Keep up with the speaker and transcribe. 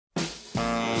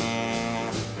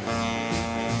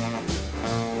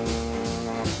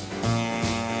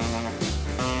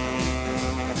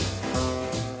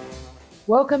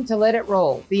Welcome to Let It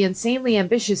Roll, the insanely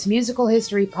ambitious musical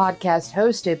history podcast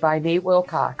hosted by Nate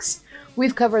Wilcox.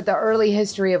 We've covered the early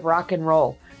history of rock and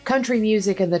roll, country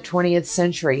music in the 20th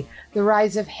century, the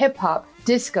rise of hip-hop,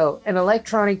 disco, and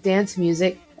electronic dance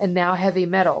music, and now heavy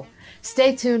metal.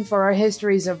 Stay tuned for our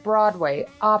histories of Broadway,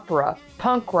 opera,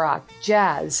 punk rock,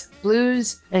 jazz,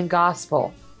 blues, and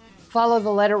gospel. Follow the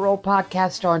Let It Roll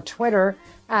podcast on Twitter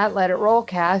at Let It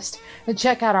Rollcast, and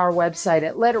check out our website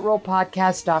at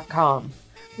letitrollpodcast.com.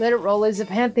 Let It Roll is a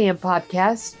Pantheon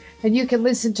podcast, and you can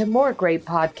listen to more great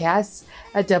podcasts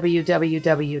at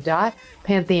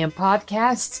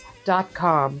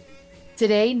www.pantheonpodcasts.com.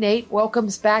 Today, Nate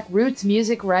welcomes back roots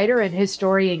music writer and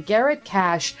historian Garrett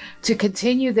Cash to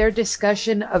continue their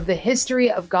discussion of the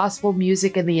history of gospel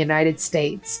music in the United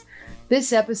States.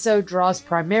 This episode draws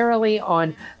primarily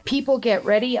on People Get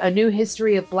Ready, A New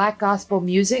History of Black Gospel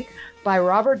Music by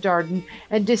Robert Darden,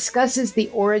 and discusses the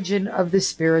origin of the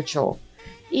spiritual.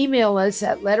 Email us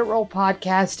at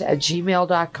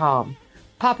letitrollpodcast@gmail.com.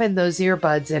 Pop in those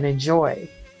earbuds and enjoy.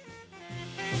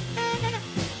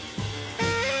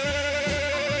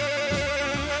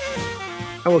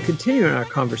 I will continue in our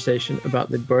conversation about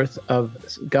the birth of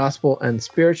gospel and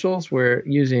spirituals. We're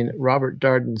using Robert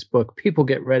Darden's book, People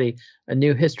Get Ready, A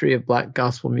New History of Black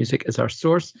Gospel Music as our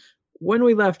source. When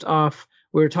we left off,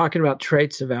 we were talking about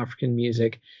traits of African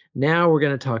music. Now we're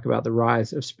going to talk about the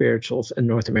rise of spirituals in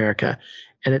North America.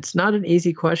 And it's not an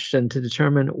easy question to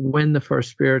determine when the first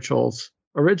spirituals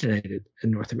originated in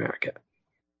North America.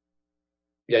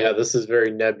 Yeah, this is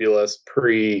very nebulous,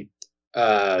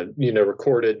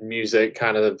 recorded music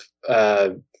kind of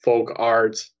folk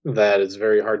art that is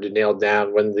very hard to nail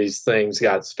down when these things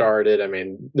got started. I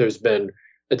mean, there's been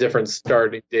a different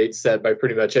starting date set by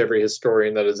pretty much every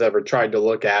historian that has ever tried to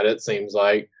look at it, seems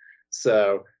like.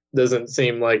 So doesn't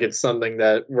seem like it's something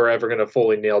that we're ever going to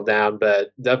fully nail down,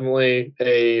 but definitely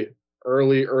a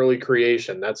early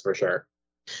creation, that's for sure.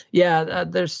 Yeah,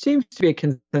 there seems to be a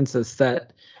consensus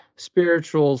that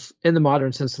spirituals, in the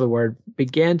modern sense of the word,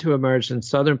 began to emerge in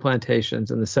southern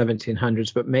plantations in the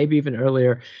 1700s, but maybe even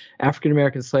earlier.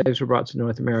 African-American slaves were brought to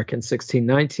North America in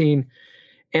 1619,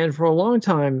 and for a long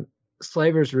time,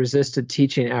 slavers resisted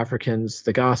teaching Africans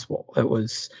the gospel. It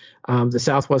was the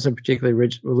South wasn't a particularly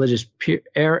religious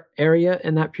area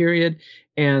in that period,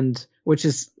 and which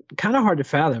is kind of hard to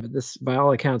fathom. This, by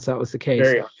all accounts, that was the case.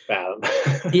 Very hard to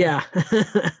fathom. Yeah,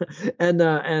 and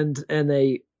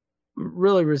they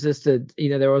really resisted.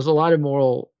 There was a lot of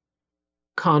moral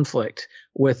conflict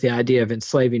with the idea of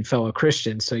enslaving fellow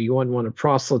Christians. So you wouldn't want to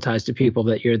proselytize to people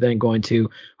that you're then going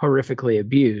to horrifically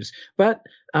abuse. But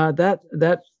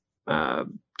that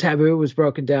taboo was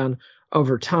broken down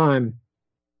over time,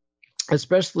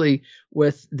 especially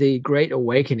with the Great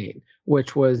Awakening,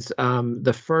 which was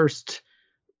the first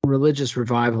religious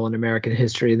revival in American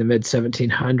history in the mid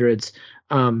 1700s.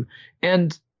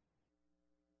 And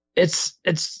it's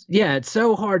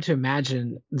so hard to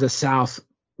imagine the South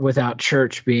without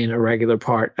church being a regular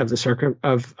part of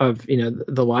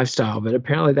the lifestyle. But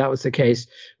apparently that was the case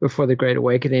before the Great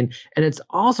Awakening. And it's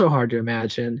also hard to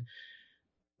imagine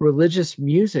religious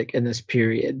music in this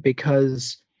period,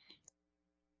 because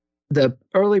the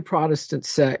early Protestant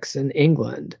sects in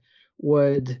England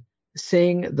would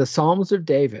sing the Psalms of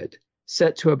David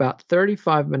set to about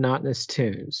 35 monotonous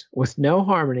tunes with no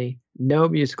harmony, no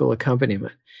musical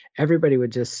accompaniment. Everybody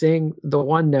would just sing the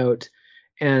one note,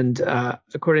 and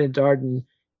according to Darden,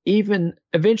 even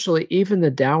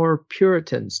the dour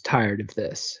Puritans tired of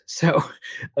this. So,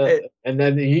 and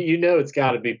then it's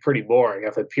got to be pretty boring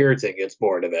if a Puritan gets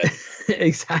bored of it.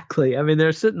 Exactly. I mean,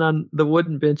 they're sitting on the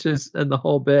wooden benches and the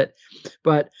whole bit.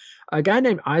 But a guy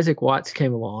named Isaac Watts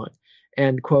came along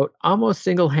and, quote, almost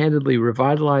single-handedly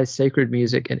revitalized sacred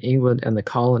music in England and the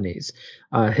colonies.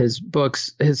 His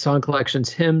song collections,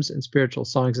 Hymns and Spiritual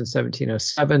Songs in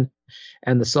 1707,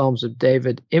 and the Psalms of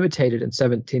David, imitated in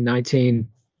 1719,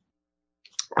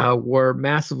 were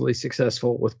massively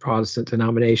successful with Protestant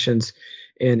denominations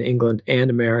in England and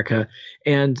America.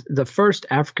 And the first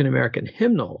African-American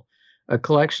hymnal, a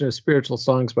collection of spiritual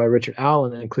songs by Richard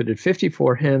Allen, included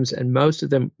 54 hymns, and most of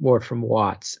them were from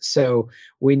Watts. So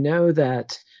we know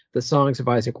that the songs of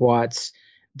Isaac Watts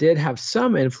did have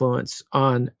some influence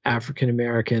on African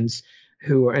Americans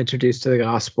who were introduced to the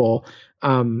gospel.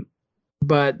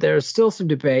 But there's still some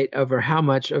debate over how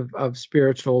much of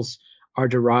spirituals are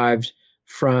derived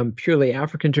from purely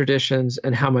African traditions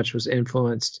and how much was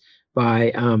influenced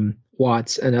by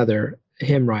Watts and other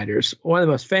hymn writers. One of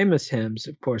the most famous hymns,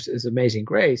 of course, is Amazing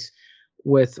Grace,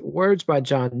 with words by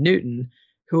John Newton,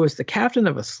 who was the captain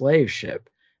of a slave ship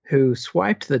who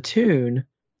swiped the tune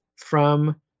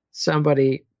from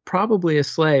somebody probably a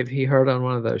slave he heard on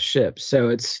one of those ships. So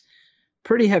it's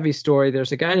pretty heavy story.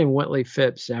 There's a guy named Wintley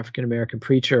Phipps, an African-American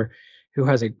preacher, who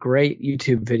has a great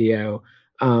YouTube video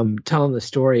telling the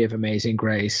story of Amazing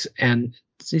Grace. And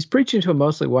he's preaching to a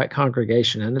mostly white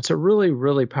congregation, and it's a really,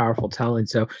 really powerful telling.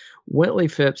 So Wintley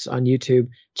Phipps on YouTube,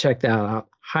 check that out.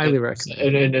 Highly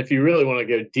recommend. And if you really want to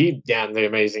go deep down the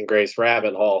Amazing Grace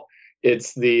rabbit hole,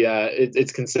 it's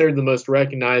it's considered the most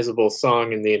recognizable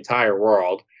song in the entire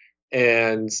world.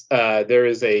 And there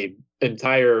is a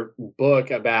entire book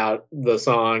about the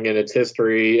song and its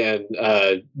history, and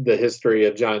the history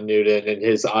of John Newton and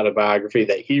his autobiography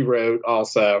that he wrote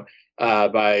also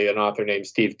by an author named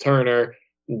Steve Turner.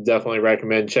 Definitely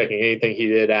recommend checking anything he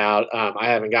did out. I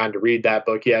haven't gotten to read that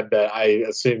book yet, but I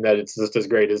assume that it's just as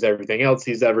great as everything else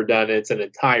he's ever done. It's an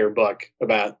entire book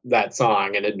about that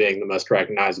song and it being the most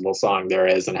recognizable song there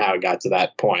is and how it got to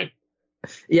that point.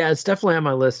 Yeah, it's definitely on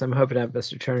my list. I'm hoping to have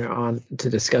Mr. Turner on to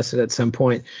discuss it at some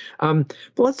point. But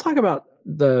let's talk about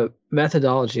the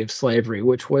methodology of slavery,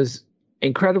 which was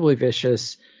incredibly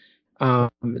vicious.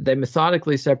 They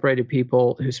methodically separated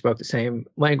people who spoke the same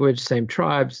language, same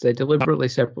tribes. They deliberately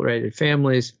separated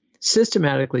families,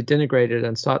 systematically denigrated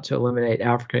and sought to eliminate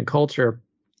African culture,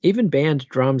 even banned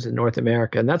drums in North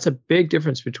America. And that's a big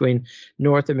difference between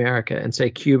North America and, say,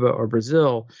 Cuba or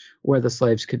Brazil, where the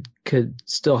slaves could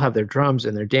still have their drums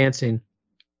and their dancing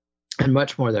and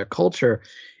much more their culture.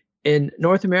 In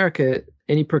North America,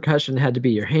 any percussion had to be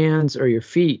your hands or your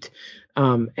feet.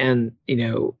 But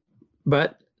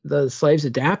the slaves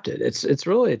adapted. It's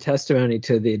really a testimony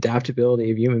to the adaptability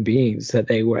of human beings that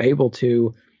they were able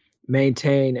to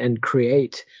maintain and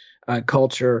create a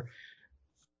culture.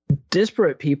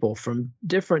 Disparate people from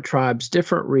different tribes,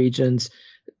 different regions,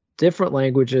 different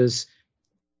languages,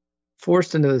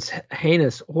 forced into this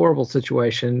heinous, horrible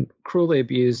situation, cruelly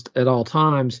abused at all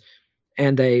times,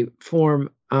 and they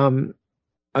form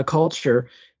a culture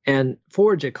and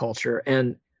forge a culture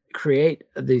and create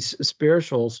these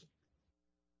spirituals.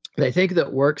 They think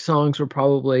that work songs were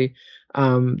probably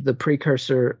the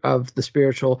precursor of the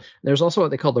spiritual. There's also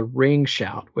what they call the ring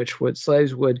shout, which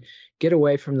slaves would get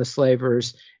away from the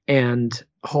slavers and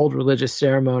hold religious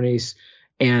ceremonies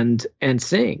and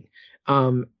sing.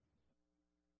 So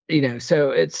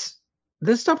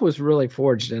this stuff was really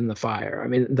forged in the fire. I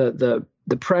mean, the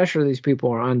pressure these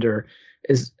people are under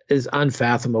is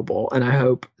unfathomable, and I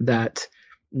hope that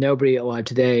nobody alive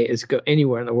today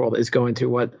anywhere in the world is going through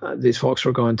what these folks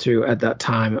were going through at that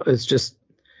time. It's just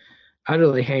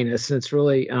utterly heinous. And it's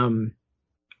really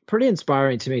pretty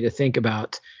inspiring to me to think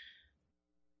about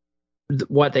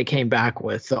what they came back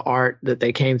with, the art that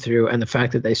they came through, and the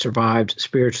fact that they survived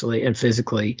spiritually and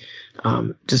physically.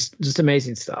 Just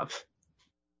amazing stuff.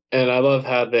 And I love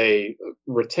how they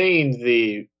retained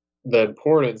the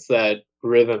importance that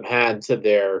rhythm had to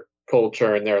their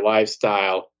culture and their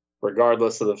lifestyle,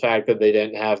 regardless of the fact that they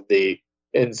didn't have the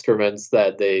instruments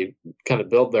that they kind of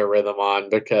built their rhythm on,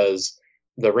 because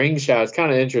the ring shout is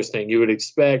kind of interesting. You would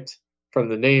expect from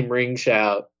the name ring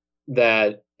shout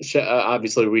that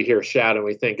obviously we hear shout and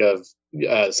we think of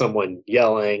someone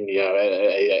yelling,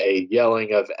 a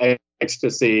yelling of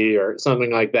ecstasy or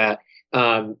something like that.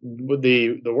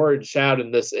 The word shout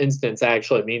in this instance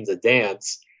actually means a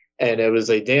dance, and it was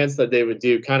a dance that they would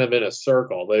do kind of in a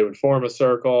circle. They would form a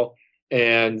circle,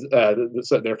 and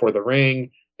so therefore the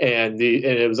ring, and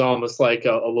it was almost like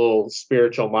a little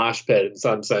spiritual mosh pit in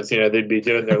some sense. They'd be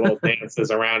doing their little dances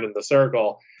around in the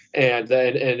circle, and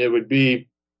it would be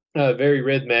very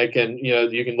rhythmic. And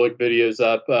you can look videos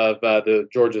up of the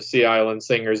Georgia Sea Island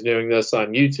singers doing this on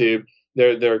YouTube.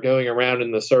 They're going around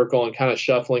in the circle and kind of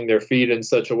shuffling their feet in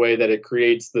such a way that it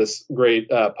creates this great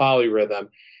polyrhythm.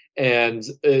 And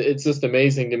it's just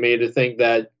amazing to me to think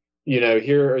that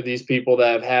here are these people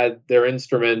that have had their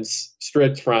instruments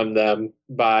stripped from them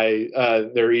by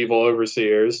their evil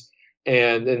overseers,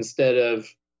 and instead of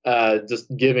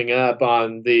just giving up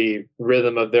on the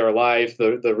rhythm of their life,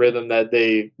 the rhythm that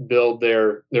they build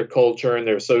their culture and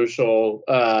their social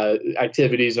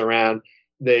activities around,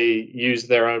 they use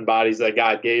their own bodies that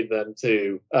God gave them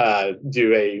to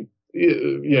do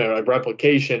a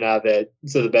replication of it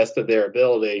to the best of their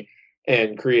ability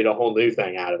and create a whole new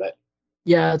thing out of it.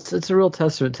 Yeah, it's a real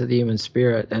testament to the human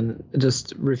spirit and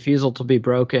just refusal to be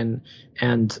broken,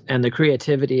 and the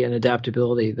creativity and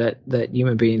adaptability that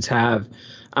human beings have.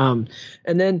 And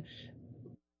then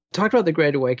talked about the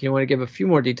Great Awakening. I want to give a few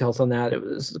more details on that.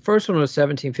 The first one was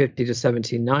 1750 to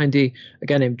 1790. A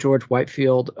guy named George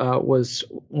Whitefield was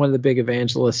one of the big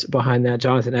evangelists behind that.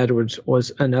 Jonathan Edwards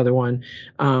was another one.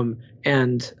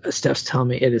 And Steph's telling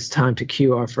me it is time to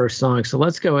cue our first song. So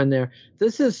let's go in there.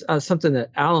 This is something that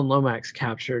Alan Lomax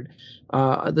captured.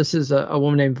 This is a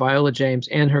woman named Viola James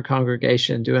and her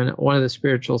congregation doing one of the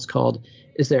spirituals called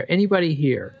 "Is There Anybody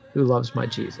Here Who Loves My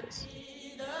Jesus?"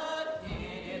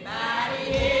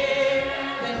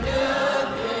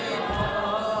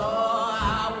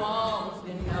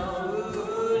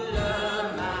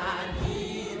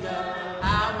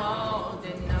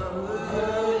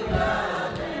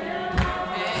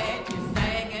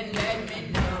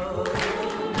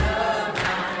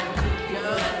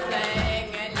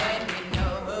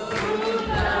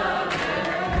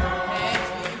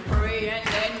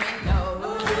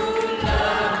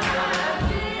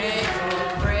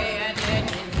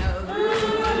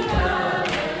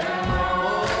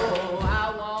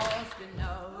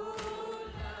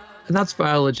 And that's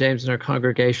Viola James and her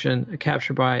congregation,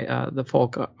 captured by the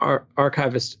folk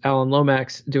archivist Alan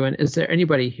Lomax, doing "Is There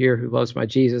Anybody Here Who Loves My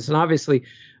Jesus?" And obviously,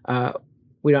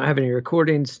 we don't have any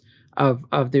recordings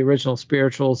of the original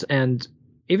spirituals, and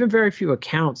even very few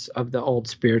accounts of the old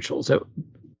spirituals.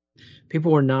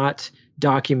 People were not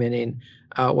documenting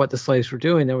what the slaves were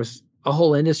doing. There was a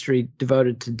whole industry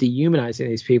devoted to dehumanizing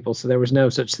these people, so there was no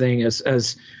such thing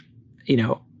as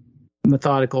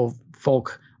methodical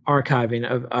folk archiving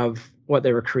of what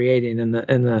they were creating in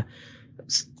the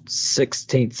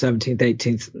 16th, 17th,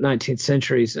 18th, 19th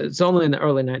centuries. It's only in the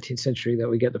early 19th century that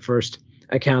we get the first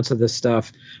accounts of this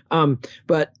stuff.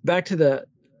 But back to the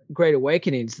Great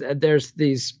Awakenings, there's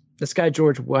this guy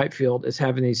George Whitefield is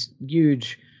having these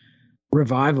huge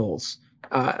revivals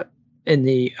in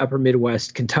the upper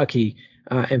Midwest, Kentucky,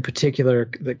 in particular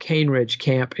the Cane Ridge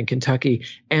camp in Kentucky,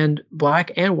 and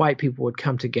black and white people would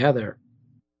come together.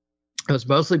 It was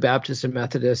mostly Baptists and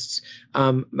Methodists,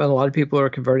 but a lot of people are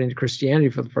converting to Christianity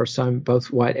for the first time,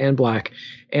 both white and black,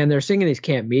 and they're singing these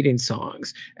camp meeting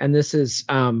songs. And this is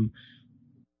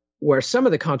where some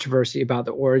of the controversy about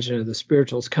the origin of the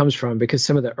spirituals comes from, because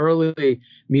some of the early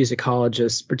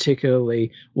musicologists,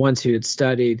 particularly ones who had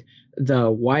studied the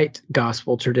white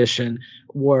gospel tradition,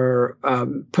 were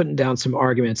putting down some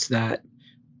arguments that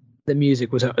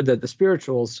the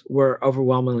spirituals were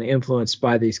overwhelmingly influenced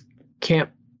by these camp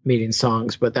meeting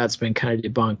songs, but that's been kind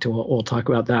of debunked, and we'll talk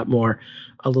about that more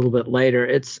a little bit later.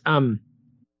 It's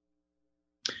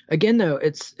again though,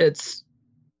 it's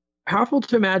powerful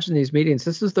to imagine these meetings.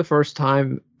 This is the first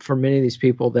time for many of these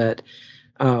people that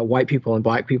white people and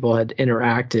black people had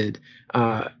interacted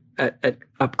at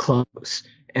up close,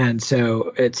 and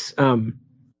so it's an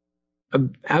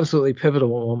absolutely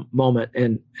pivotal moment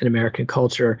in American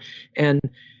culture. And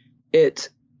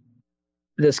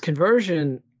this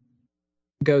conversion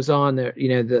goes on there.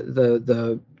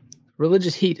 The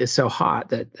religious heat is so hot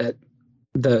that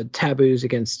the taboos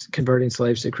against converting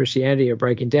slaves to Christianity are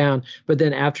breaking down. But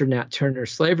then after Nat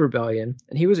Turner's slave rebellion,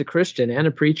 and he was a Christian and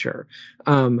a preacher,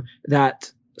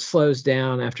 that slows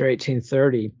down after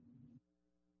 1830.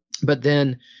 But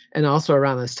then, and also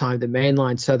around this time, the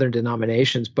mainline Southern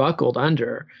denominations buckled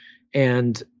under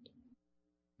and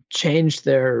changed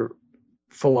their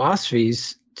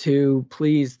philosophies to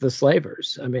please the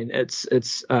slavers. I mean, it's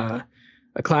a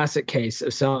classic case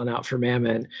of selling out for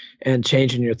mammon and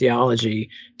changing your theology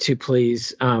to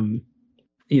please, the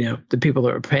people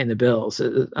that were paying the bills.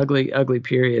 Ugly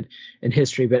period in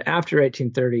history. But after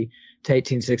 1830 to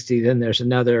 1860, then there's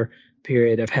another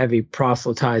period of heavy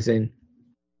proselytizing.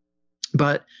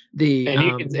 But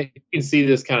you can see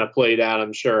this kind of played out.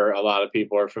 I'm sure a lot of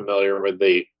people are familiar with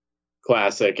the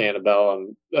classic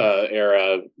antebellum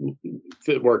era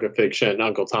work of fiction,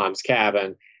 Uncle Tom's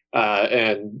Cabin.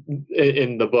 And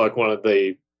in the book, one of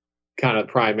the kind of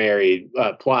primary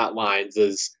plot lines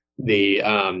is the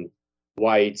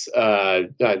white,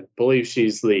 I believe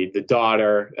she's the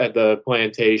daughter at the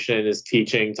plantation, is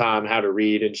teaching Tom how to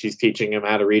read, and she's teaching him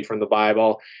how to read from the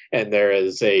Bible. And there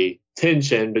is a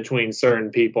tension between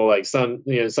certain people. Like some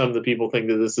of the people think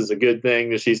that this is a good thing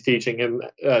that she's teaching him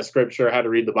scripture, how to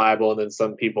read the Bible, and then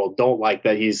some people don't like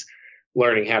that he's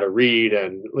learning how to read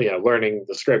and learning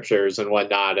the scriptures and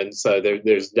whatnot. And so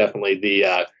there's definitely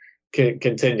the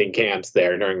contending camps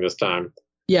there during this time.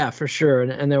 Yeah, for sure.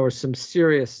 And there were some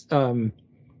serious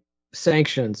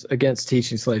sanctions against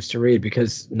teaching slaves to read,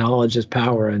 because knowledge is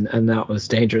power, and that was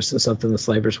dangerous and something the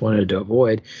slavers wanted to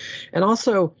avoid. And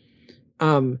also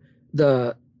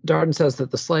the Darden says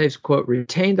that the slaves, quote,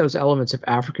 retained those elements of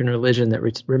African religion that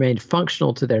remained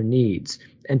functional to their needs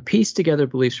and pieced together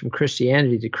beliefs from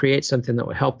Christianity to create something that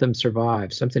would help them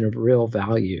survive, something of real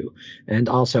value. And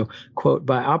also, quote,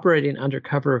 by operating under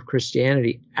cover of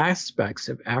Christianity, aspects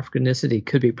of Africanicity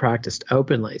could be practiced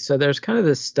openly. So there's kind of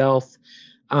this stealth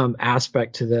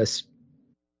aspect to this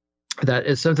that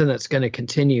is something that's going to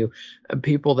continue.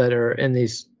 People that are in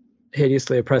these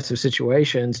hideously oppressive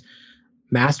situations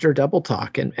master double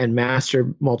talk and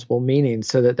master multiple meanings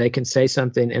so that they can say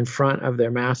something in front of their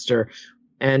master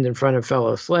and in front of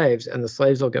fellow slaves, and the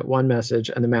slaves will get one message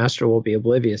and the master will be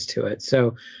oblivious to it.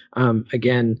 So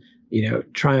again,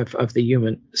 triumph of the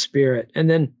human spirit. And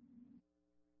then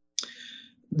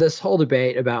this whole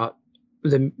debate about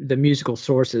the musical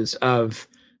sources of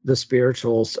the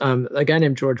spirituals. A guy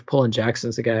named George Pullen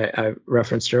Jackson's the guy I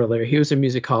referenced earlier. He was a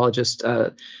musicologist,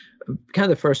 kind of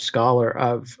the first scholar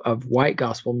of white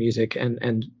gospel music,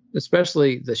 and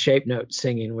especially the shape note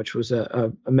singing, which was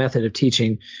a method of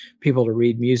teaching people to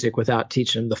read music without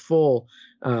teaching them the full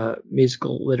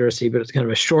musical literacy, but it's kind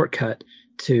of a shortcut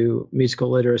to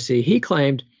musical literacy. He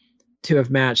claimed to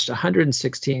have matched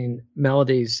 116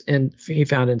 melodies he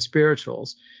found in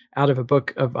spirituals out of a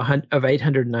book of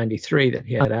 893 that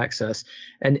he had access.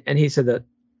 And he said that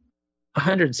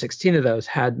 116 of those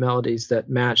had melodies that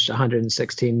matched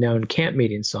 116 known camp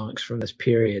meeting songs from this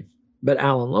period. But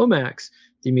Alan Lomax,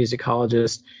 the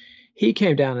musicologist, he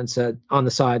came down and said on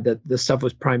the side that this stuff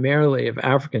was primarily of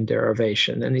African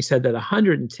derivation. And he said that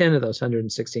 110 of those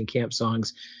 116 camp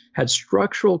songs had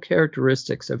structural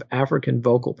characteristics of African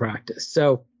vocal practice.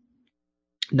 So,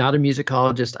 not a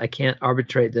musicologist, I can't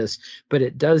arbitrate this, but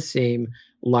it does seem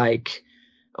like,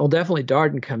 well, definitely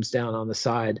Darden comes down on the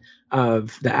side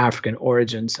of the African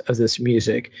origins of this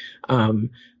music.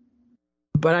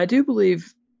 But I do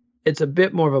believe it's a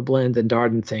bit more of a blend than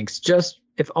Darden thinks, just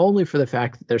if only for the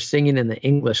fact that they're singing in the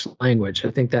English language.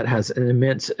 I think that has an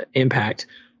immense impact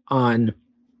on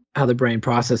how the brain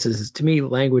processes. To me,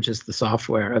 language is the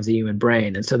software of the human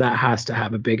brain. And so that has to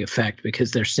have a big effect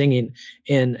because they're singing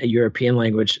in a European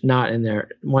language, not in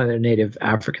one of their native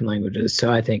African languages. So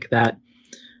I think that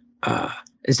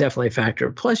is definitely a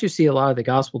factor. Plus, you see a lot of the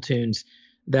gospel tunes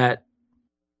that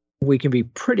we can be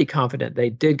pretty confident they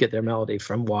did get their melody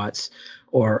from Watts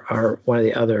or one of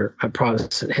the other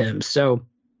Protestant hymns. So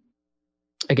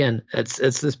again, it's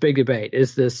this big debate.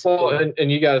 Is this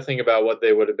and you got to think about what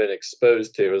they would have been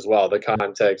exposed to as well. The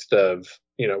context of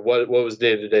what was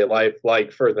day-to-day life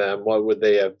like for them. What would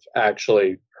they have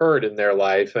actually heard in their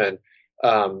life? And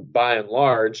by and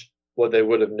large, what they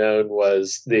would have known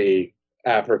was the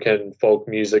African folk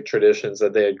music traditions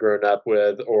that they had grown up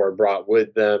with or brought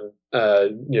with them,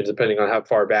 depending on how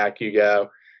far back you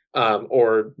go,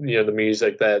 or the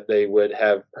music that they would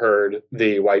have heard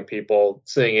the white people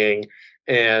singing.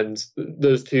 And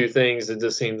those two things, it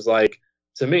just seems like,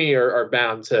 to me, are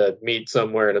bound to meet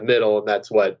somewhere in the middle. And that's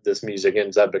what this music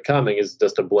ends up becoming, is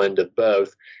just a blend of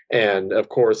both. And of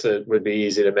course, it would be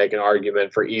easy to make an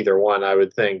argument for either one. I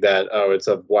would think that, it's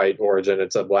of white origin,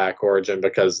 it's of black origin,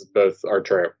 because both are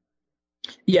true.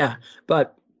 Yeah,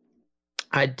 but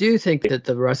I do think that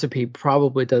the recipe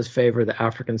probably does favor the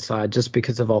African side just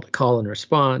because of all the call and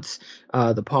response,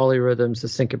 the polyrhythms, the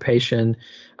syncopation,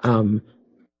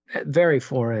 very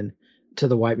foreign to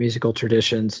the white musical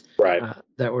traditions, right,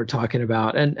 that we're talking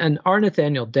about. And R.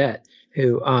 Nathaniel Dett,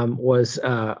 who was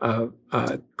a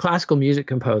classical music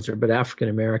composer, but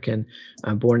African-American,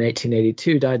 born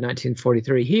 1882, died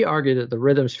 1943. He argued that the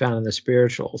rhythms found in the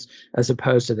spirituals, as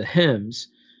opposed to the hymns,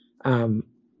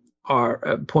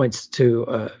 are points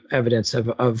to evidence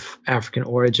of African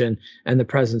origin and the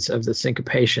presence of the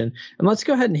syncopation. And let's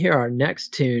go ahead and hear our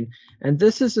next tune. And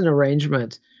this is an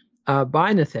arrangement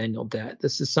by Nathaniel Dett.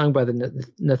 This is sung by the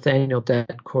Nathaniel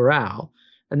Dett Chorale.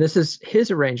 And this is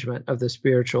his arrangement of the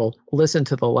spiritual Listen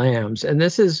to the Lambs. And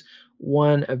this is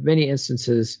one of many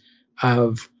instances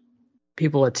of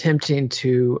people attempting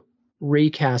to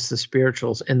recast the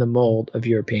spirituals in the mold of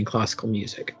European classical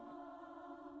music.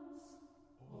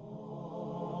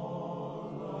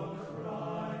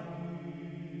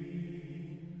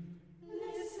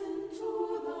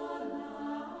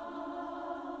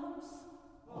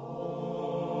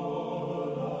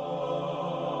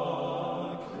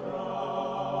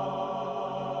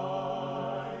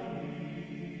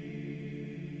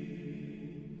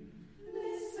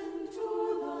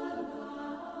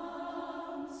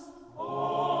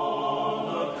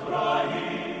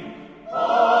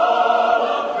 Oh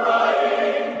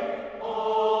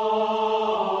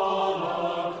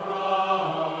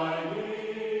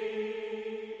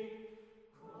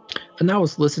And that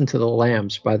was Listen to the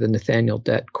Lambs by the Nathaniel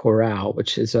Dett Chorale,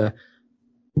 which is a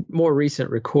more recent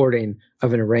recording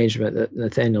of an arrangement that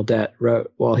Nathaniel Dett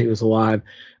wrote while he was alive.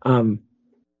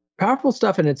 Powerful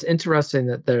stuff, and it's interesting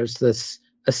that there's this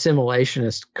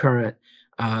assimilationist current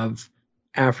of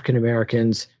African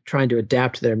Americans trying to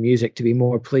adapt their music to be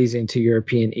more pleasing to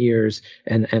European ears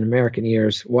and American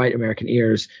ears, white American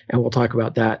ears, and we'll talk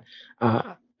about that.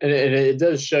 And it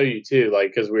does show you too,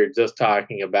 like, because we were just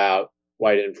talking about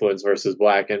white influence versus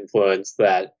black influence,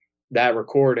 that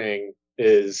recording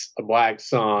is a black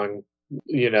song,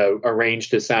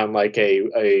 arranged to sound like a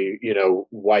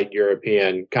white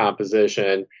European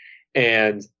composition,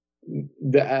 and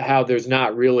how there's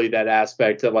not really that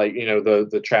aspect of, like,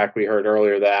 the track we heard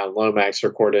earlier that Alan Lomax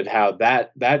recorded, how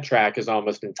that track is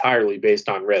almost entirely based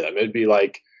on rhythm. It'd be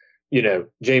like,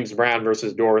 James Brown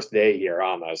versus Doris Day here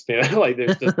almost, like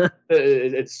there's just,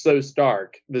 it's so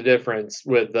stark, the difference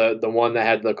with the one that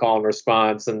had the call and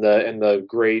response and the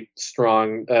great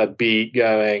strong beat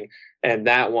going, and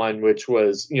that one, which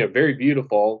was, very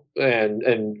beautiful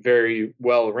and very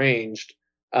well arranged.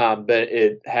 But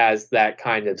it has that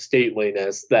kind of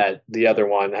stateliness that the other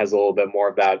one has a little bit more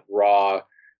of that raw,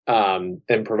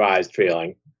 improvised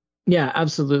feeling. Yeah,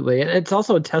 absolutely. And it's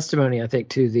also a testimony, I think,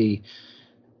 to the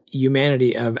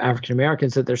humanity of African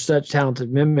Americans, that they're such talented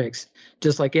mimics,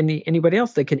 just like anybody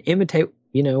else. They can imitate,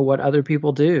 what other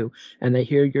people do, and they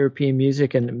hear European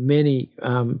music, and many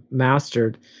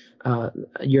mastered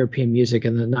European music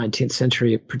in the 19th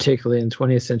century, particularly in the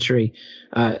 20th century,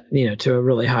 to a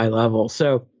really high level.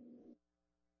 So,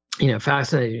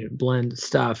 fascinating blend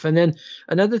stuff. And then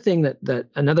another thing that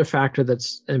another factor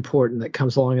that's important that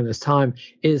comes along in this time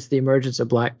is the emergence of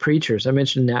black preachers. I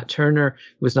mentioned Nat Turner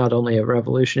was not only a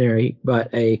revolutionary,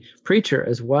 but a preacher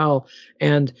as well.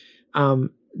 And from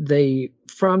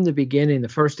the beginning, the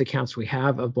first accounts we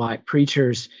have of black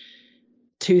preachers,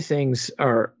 two things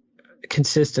are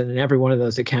consistent in every one of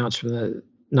those accounts from the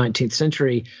 19th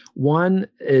century. One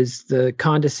is the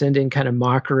condescending kind of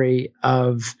mockery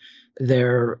of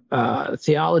their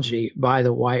theology by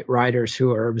the white writers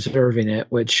who are observing it,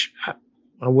 which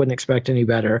I wouldn't expect any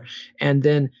better. And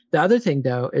then the other thing,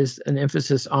 though, is an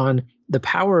emphasis on the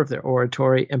power of their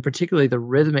oratory, and particularly the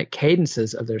rhythmic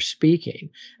cadences of their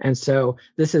speaking. And so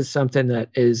this is something that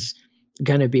is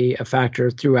going to be a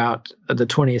factor throughout the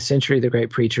 20th century. The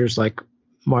great preachers like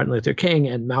Martin Luther King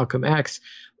and Malcolm X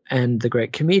and the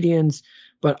great comedians,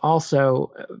 but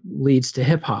also leads to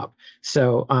hip hop.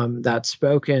 So that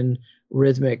spoken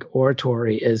rhythmic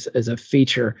oratory is a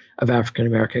feature of African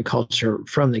American culture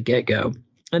from the get-go.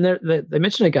 And they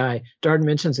mention a guy, Darden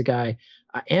mentions a guy,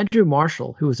 Andrew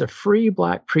Marshall, who was a free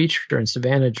black preacher in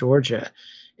Savannah, Georgia,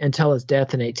 until his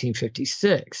death in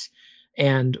 1856,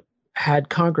 and had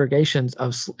congregations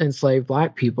of enslaved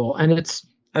black people. And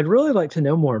I'd really like to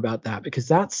know more about that,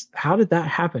 because how did that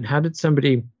happen? How did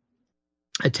somebody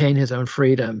attain his own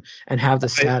freedom and have the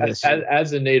status?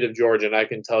 As a native Georgian, I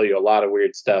can tell you a lot of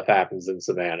weird stuff happens in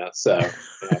Savannah. So,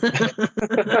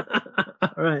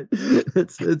 right,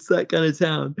 it's that kind of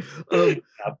town.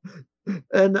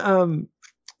 And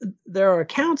there are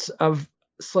accounts of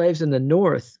slaves in the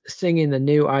North singing the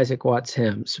new Isaac Watts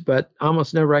hymns, but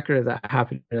almost no record of that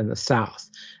happened in the South.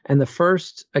 And the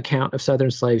first account of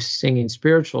Southern slaves singing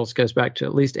spirituals goes back to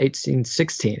at least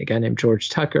 1816. A guy named George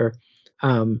Tucker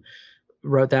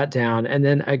wrote that down. And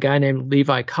then a guy named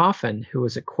Levi Coffin, who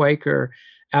was a Quaker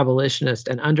abolitionist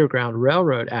and Underground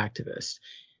Railroad activist,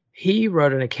 he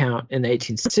wrote an account in the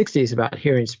 1860s about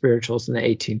hearing spirituals in the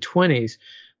 1820s.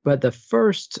 But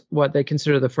what they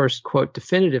consider the first, quote,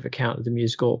 definitive account of the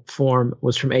musical form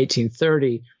was from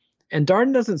 1830. And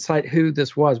Darden doesn't cite who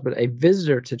this was, but a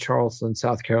visitor to Charleston,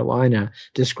 South Carolina,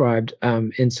 described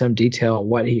in some detail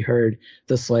what he heard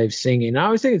the slaves singing. And I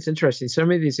always think it's interesting. So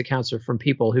many of these accounts are from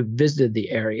people who visited the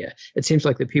area. It seems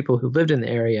like the people who lived in the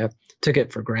area took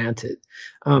it for granted,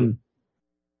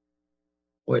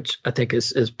 which I think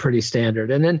is pretty standard.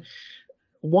 And then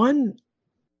one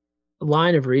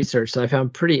line of research that I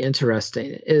found pretty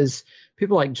interesting is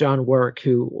people like John Work,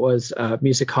 who was a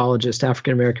musicologist,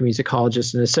 African-American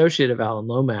musicologist, and associate of Alan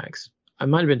Lomax. It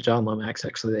might have been John Lomax,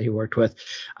 actually, that he worked with.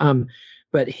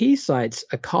 But he cites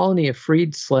a colony of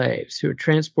freed slaves who were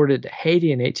transported to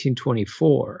Haiti in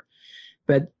 1824.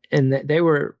 And they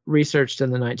were researched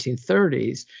in the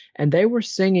 1930s, and they were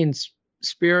singing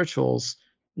spirituals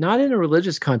not in a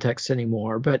religious context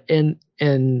anymore, but in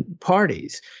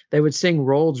parties. They would sing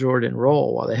Roll, Jordan,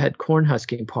 Roll while they had corn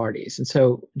husking parties. And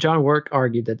so John Work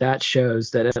argued that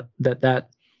shows that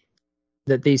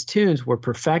these tunes were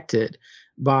perfected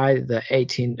by the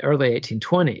early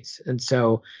 1820s. And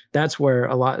so that's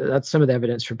some of the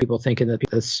evidence for people thinking that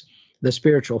this the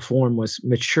spiritual form was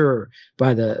mature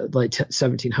by the late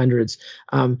 1700s.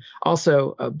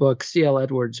 Also, a book, C.L.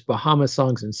 Edwards' Bahama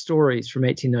Songs and Stories from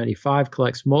 1895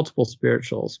 collects multiple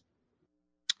spirituals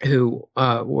who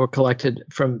were collected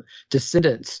from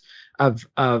descendants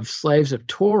of slaves of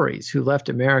Tories who left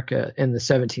America in the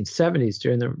 1770s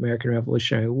during the American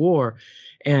Revolutionary War.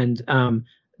 And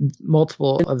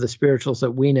multiple of the spirituals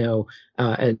that we know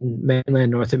in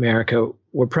mainland North America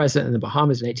were present in the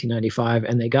Bahamas in 1895,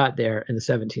 and they got there in the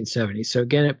 1770s. So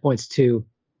again, it points to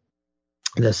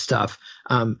this stuff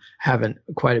having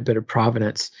quite a bit of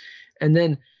provenance. And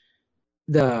then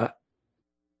the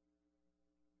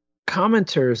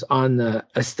commenters on the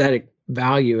aesthetic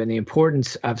value and the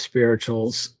importance of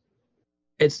spirituals,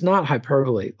 it's not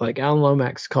hyperbole. Like Alan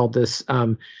Lomax called this,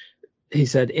 he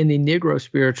said, in the Negro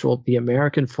spiritual, the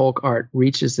American folk art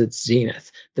reaches its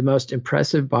zenith, the most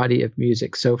impressive body of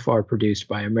music so far produced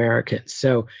by Americans.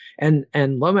 So, and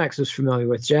Lomax was familiar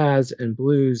with jazz and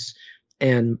blues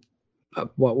and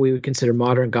what we would consider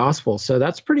modern gospel. So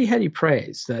that's pretty heady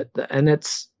praise. And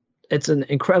it's an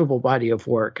incredible body of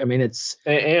work. I mean,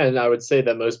 and I would say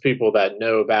that most people that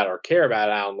know about or care about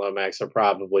Alan Lomax are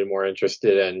probably more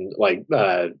interested in like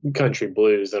country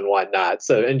blues and whatnot.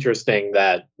 So interesting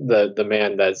that the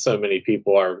man that so many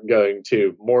people are going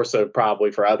to more so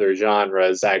probably for other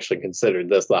genres actually considered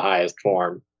this the highest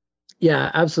form. Yeah,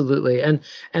 absolutely.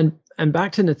 And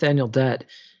back to Nathaniel Dett,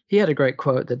 he had a great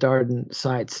quote that Darden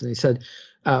cites, and he said,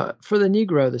 for the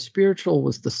Negro, the spiritual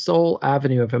was the sole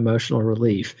avenue of emotional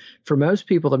relief. For most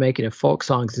people, the making of folk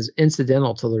songs is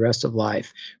incidental to the rest of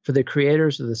life. For the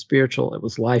creators of the spiritual, it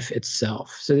was life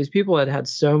itself. So these people had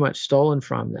so much stolen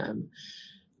from them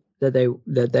that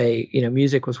they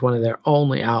music was one of their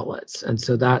only outlets. And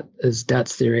so that is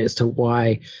Dett's theory as to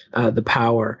why the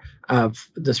power of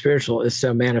the spiritual is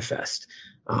so manifest.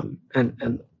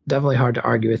 And definitely hard to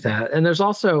argue with that. And there's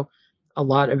also a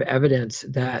lot of evidence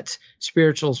that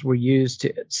spirituals were used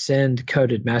to send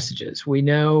coded messages. We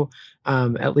know,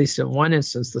 at least in one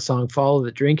instance, the song Follow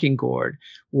the Drinking Gourd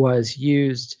was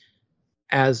used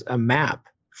as a map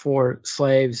for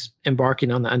slaves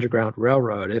embarking on the Underground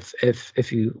Railroad.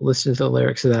 If you listen to the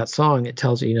lyrics of that song, it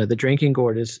tells you, the drinking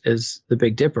gourd is the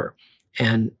Big Dipper,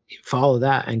 and follow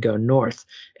that and go north.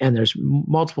 And there's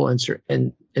multiple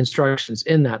instructions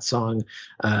in that song,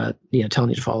 telling you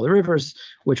to follow the rivers,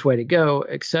 which way to go,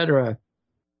 etc.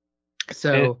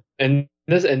 So, and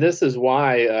this is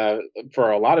why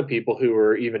for a lot of people who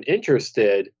were even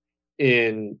interested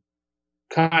in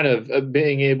kind of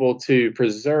being able to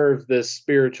preserve this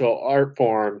spiritual art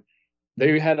form,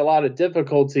 they had a lot of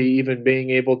difficulty even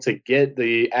being able to get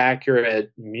the accurate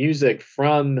music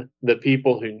from the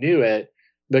people who knew it,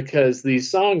 because these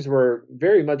songs were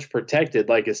very much protected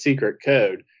like a secret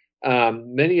code.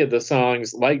 Many of the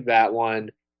songs like that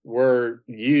one were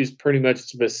used pretty much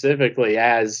specifically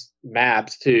as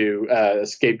maps to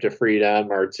escape to freedom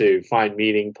or to find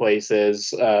meeting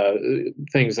places,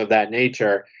 things of that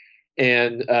nature.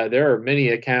 And there are many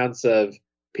accounts of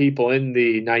people in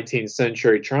the 19th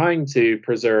century trying to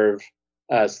preserve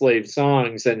slave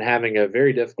songs and having a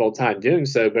very difficult time doing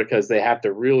so, because they have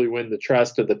to really win the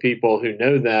trust of the people who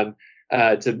know them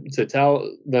to tell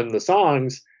them the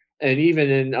songs. And even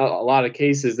in a lot of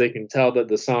cases, they can tell that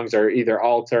the songs are either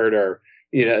altered or,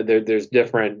 there's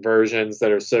different versions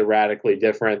that are so radically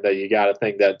different that you got to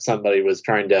think that somebody was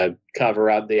trying to cover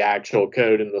up the actual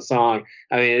code in the song.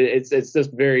 I mean, it's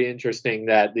just very interesting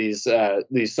that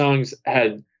these songs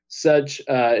had such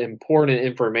important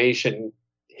information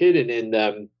hidden in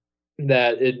them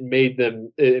that it made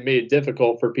it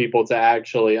difficult for people to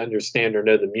actually understand or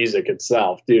know the music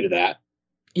itself due to that.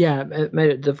 Yeah, it made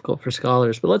it difficult for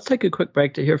scholars. But let's take a quick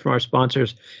break to hear from our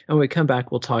sponsors. And when we come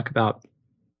back, we'll talk about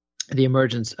the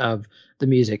emergence of the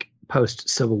music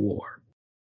post-Civil War.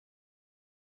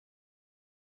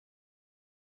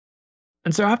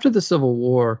 And so after the Civil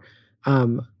War,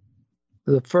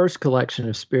 the first collection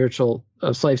of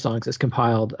slave songs is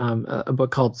compiled. A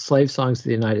book called Slave Songs of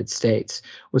the United States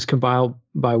was compiled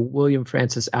by William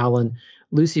Francis Allen,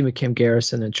 Lucy McKim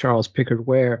Garrison, and Charles Pickard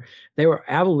Ware. They were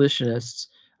abolitionists.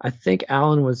 I think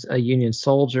Allen was a Union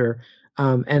soldier,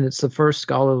 and it's the first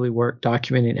scholarly work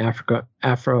documenting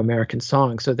Afro-American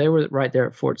songs. So they were right there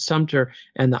at Fort Sumter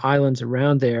and the islands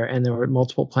around there, and there were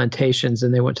multiple plantations,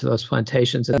 and they went to those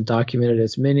plantations and documented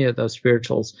as many of those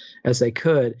spirituals as they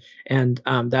could. And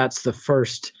that's the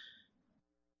first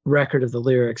record of the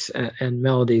lyrics and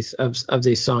melodies of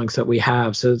these songs that we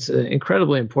have. So it's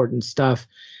incredibly important stuff.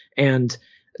 And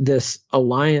this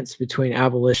alliance between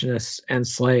abolitionists and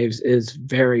slaves is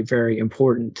very, very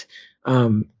important.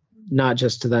 not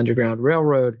just to the Underground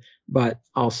Railroad, but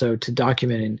also to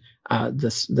documenting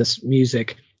this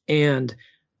music, and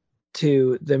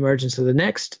to the emergence of the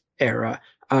next era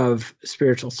of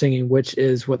spiritual singing, which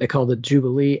is what they call the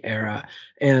Jubilee era.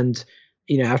 And,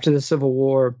 after the Civil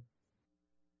War,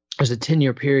 there's a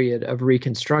 10-year period of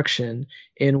Reconstruction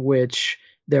in which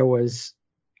there was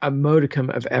a modicum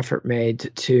of effort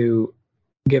made to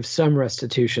give some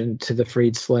restitution to the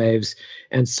freed slaves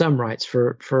and some rights.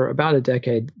 For about a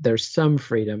decade, there's some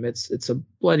freedom. It's a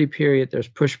bloody period. There's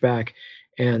pushback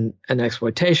and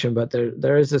exploitation, but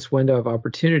there is this window of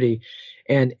opportunity.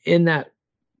 And in that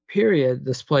period,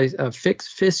 this place,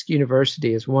 Fisk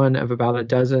University, is one of about a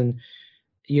dozen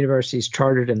universities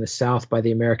chartered in the South by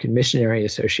the American Missionary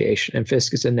Association, and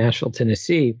Fisk is in Nashville,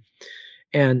 Tennessee.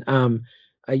 And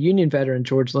a Union veteran,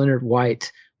 George Leonard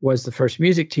White, was the first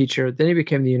music teacher. Then he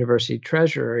became the university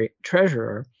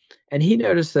treasurer, and he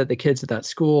noticed that the kids at that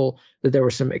school, that there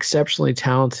were some exceptionally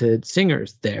talented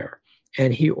singers there,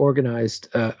 and he organized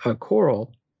a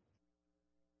choral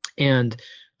and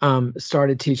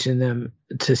started teaching them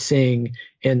to sing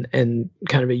in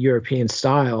kind of a European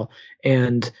style.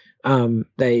 And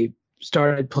they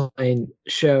started playing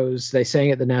shows. They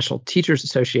sang at the National Teachers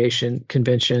Association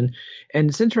convention. And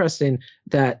it's interesting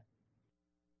that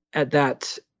at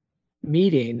that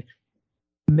meeting,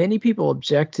 many people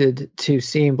objected to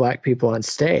seeing Black people on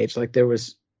stage. Like, there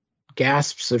was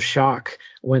gasps of shock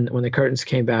when the curtains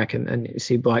came back and you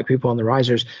see Black people on the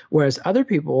risers, whereas other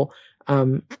people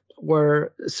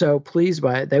were so pleased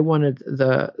by it, they wanted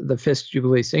the Fisk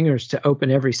Jubilee Singers to open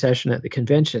every session at the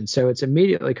convention. So it's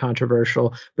immediately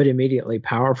controversial, but immediately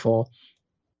powerful.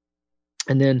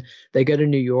 And then they go to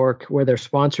New York, where they're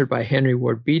sponsored by Henry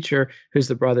Ward Beecher, who's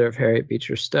the brother of Harriet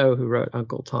Beecher Stowe, who wrote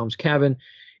Uncle Tom's Cabin.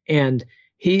 And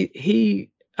he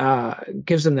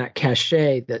gives them that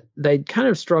cachet that they kind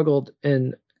of struggled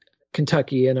in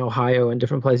Kentucky and Ohio and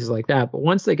different places like that. But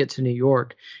once they get to New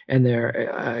York and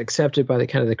they're accepted by the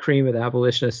kind of the cream of the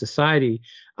abolitionist society,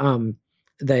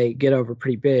 they get over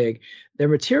pretty big. Their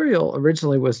material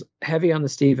originally was heavy on the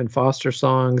Stephen Foster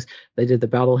songs. They did the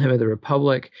Battle Hymn of the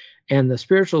Republic, and the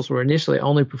spirituals were initially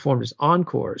only performed as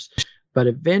encores, but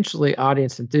eventually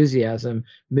audience enthusiasm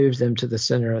moves them to the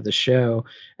center of the show,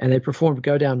 and they performed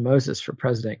Go Down Moses for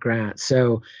President Grant.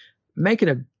 So making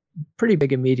a pretty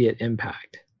big immediate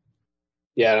impact.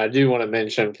 Yeah, and I do want to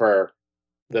mention for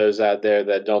those out there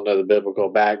that don't know the biblical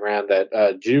background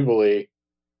that Jubilee,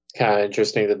 kind of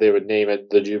interesting that they would name it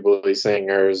the Jubilee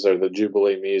Singers or the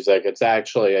Jubilee music. It's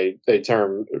actually a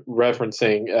term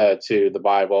referencing to the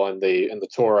Bible and the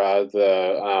Torah,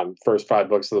 the first 5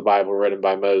 books of the Bible written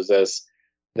by Moses,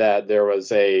 that there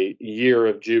was a year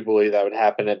of Jubilee that would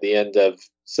happen at the end of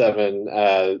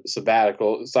 7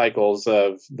 sabbatical cycles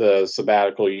of the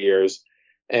sabbatical years.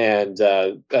 And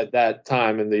at that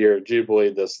time in the year of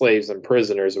Jubilee, the slaves and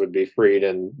prisoners would be freed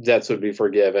and debts would be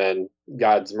forgiven.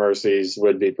 God's mercies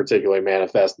would be particularly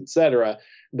manifest, etc.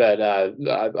 But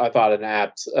I thought an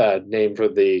apt name for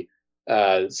the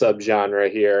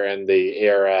subgenre here and the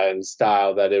era and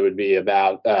style that it would be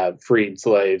about freed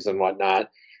slaves and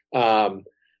whatnot.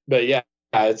 But yeah,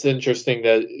 it's interesting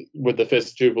that with the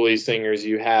Fisk Jubilee Singers,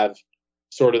 you have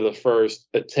sort of the first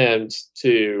attempt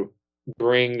to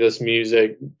bring this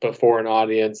music before an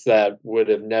audience that would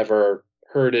have never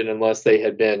heard it unless they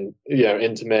had been,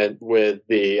 intimate with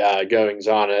the goings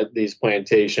on at these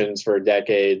plantations for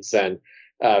decades. And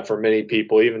for many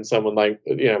people, even someone like,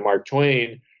 Mark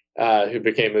Twain, who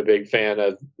became a big fan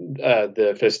of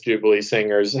the Fisk Jubilee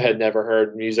Singers, had never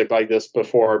heard music like this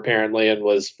before, apparently, and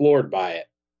was floored by it.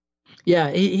 Yeah,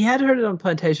 he had heard it on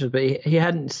plantations, but he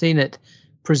hadn't seen it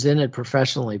presented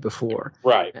professionally before.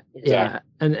 Right. Exactly. Yeah.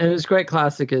 And his great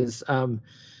classic is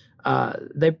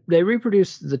they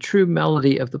reproduced the true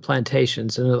melody of the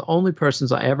plantations, and they're the only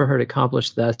persons I ever heard accomplish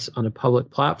that on a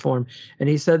public platform. And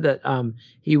he said that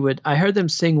I heard them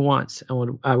sing once,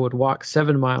 and I would walk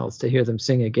 7 miles to hear them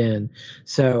sing again.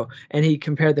 So, and he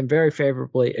compared them very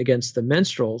favorably against the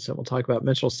minstrels, and we'll talk about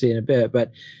minstrelsy in a bit,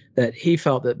 but that he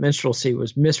felt that minstrelsy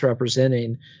was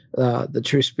misrepresenting the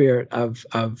true spirit of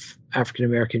African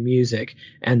American music,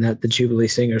 and that the Jubilee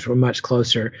Singers were much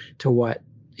closer to what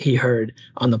he heard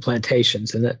on the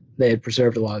plantations, and that they had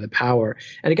preserved a lot of the power.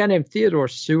 And a guy named Theodore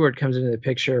Seward comes into the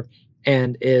picture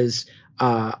and is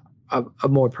a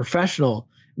more professional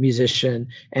musician,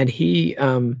 and he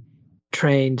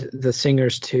trained the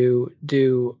singers to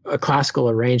do a classical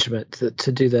arrangement,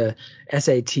 to do the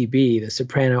SATB, the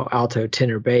soprano, alto,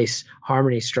 tenor, bass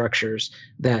harmony structures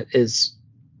that is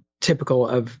typical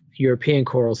of European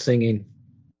choral singing.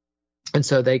 And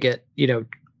so they get,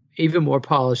 even more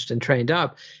polished and trained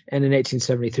up. And in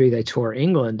 1873, they tour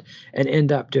England and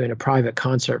end up doing a private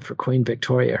concert for Queen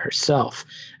Victoria herself.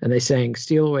 And they sang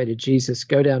Steal Away to Jesus,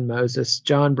 Go Down Moses,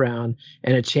 John Brown,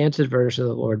 and a chanted version of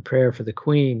the Lord Prayer for the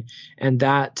Queen. And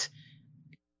that,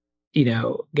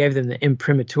 gave them the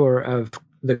imprimatur of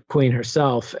the Queen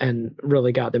herself and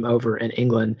really got them over in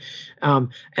England.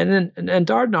 And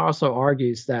Darden also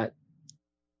argues that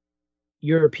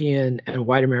European and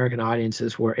white American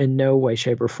audiences were in no way,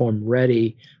 shape, or form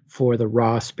ready for the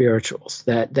raw spirituals,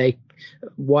 that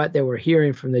what they were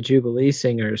hearing from the Jubilee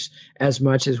singers, as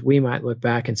much as we might look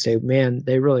back and say, man,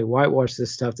 they really whitewashed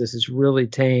this stuff. This is really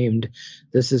tamed.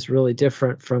 This is really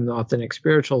different from the authentic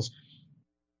spirituals.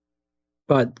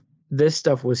 But this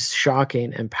stuff was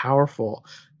shocking and powerful,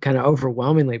 kind of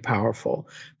overwhelmingly powerful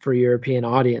for European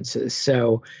audiences.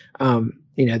 So,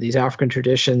 these African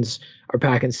traditions are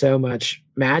packing so much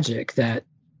magic that,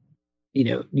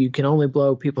 you can only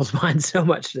blow people's minds so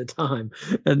much at a time.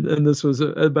 And this was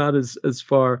about as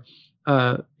far,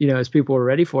 as people were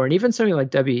ready for. And even something like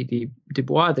W.E.B. Du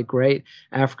Bois, the great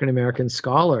African-American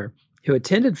scholar who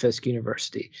attended Fisk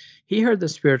University, he heard the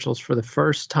spirituals for the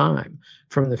first time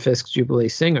from the Fisk Jubilee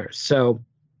singers. So,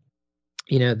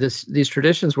 these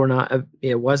traditions were not,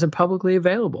 it wasn't publicly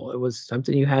available. It was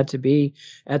something you had to be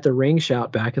at the ring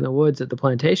shout back in the woods at the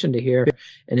plantation to hear.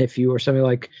 And if you were somebody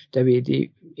like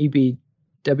W.E.B.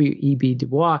 Du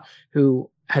Bois, who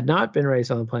had not been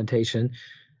raised on the plantation,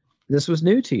 this was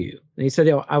new to you. And he said,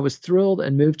 I was thrilled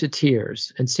and moved to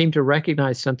tears and seemed to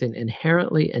recognize something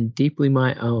inherently and deeply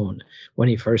my own when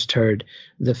he first heard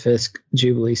the Fisk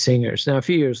Jubilee singers. Now, a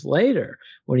few years later,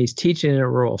 when he's teaching in a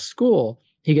rural school,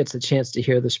 he gets a chance to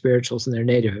hear the spirituals in their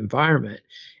native environment,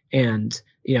 and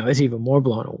is even more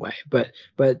blown away. But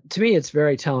to me, it's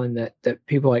very telling that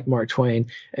people like Mark Twain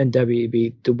and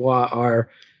W.E.B. Du Bois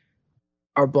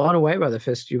are blown away by the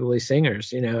Fisk Jubilee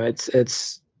singers.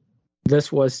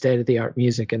 This was state of the art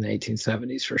music in the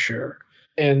 1870s for sure.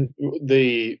 And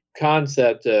the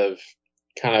concept of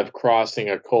kind of crossing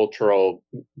a cultural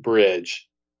bridge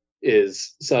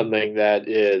is something that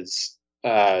is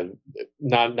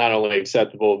not only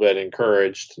acceptable but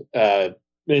encouraged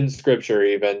in Scripture.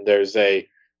 Even there's a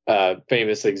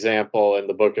famous example in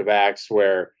the Book of Acts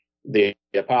where the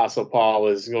Apostle Paul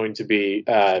is going to be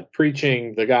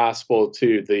preaching the gospel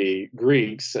to the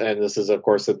Greeks, and this is, of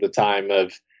course, at the time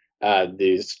of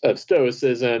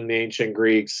Stoicism, the ancient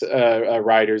Greeks,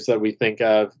 writers that we think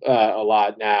of a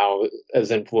lot now as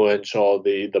influential.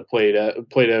 The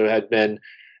Plato had been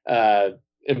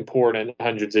important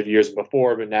hundreds of years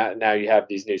before, but now you have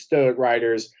these new Stoic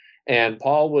writers, and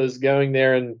Paul was going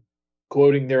there and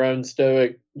quoting their own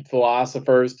Stoic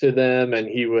philosophers to them, and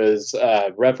he was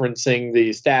referencing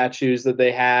the statues that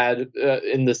they had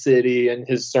in the city in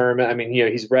his sermon. I mean,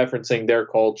 he's referencing their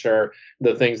culture,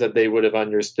 the things that they would have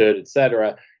understood,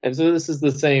 etc. And so this is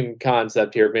the same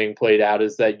concept here being played out,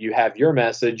 is that you have your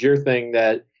message, your thing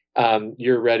that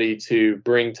you're ready to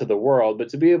bring to the world. But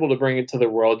to be able to bring it to the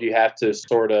world, you have to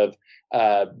sort of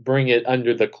bring it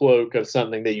under the cloak of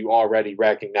something that you already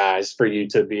recognize for you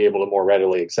to be able to more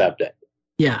readily accept it.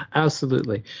 Yeah,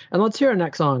 absolutely. And let's hear our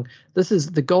next song. This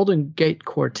is the Golden Gate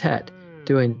Quartet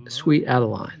doing Sweet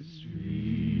Adeline.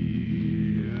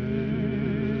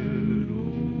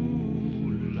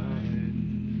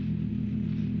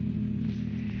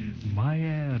 My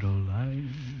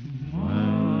Adeline,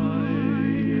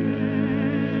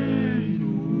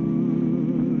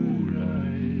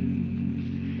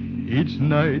 each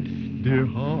night, dear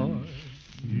heart,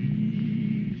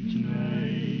 each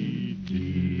night,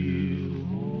 dear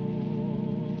heart,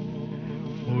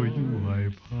 for you I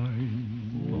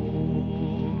pine, for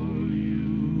you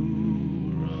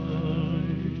I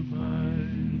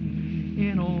pine,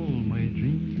 in all my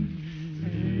dreams,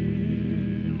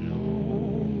 in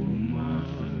all my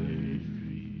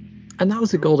dreams. And that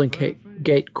was the Golden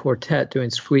Gate Quartet doing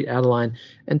Sweet Adeline.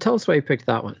 And tell us why you picked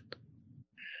that one.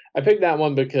 I picked that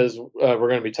one because we're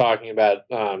going to be talking about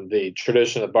the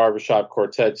tradition of barbershop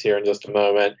quartets here in just a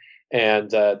moment. And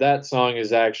that song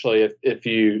is actually, if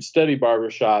you study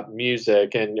barbershop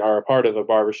music and are a part of a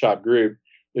barbershop group,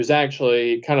 there's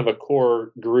actually kind of a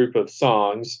core group of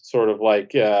songs, sort of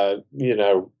like, a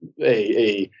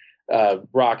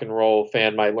rock and roll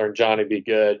fan might learn Johnny Be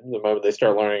Good the moment they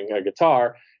start learning a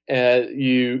guitar.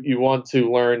 You want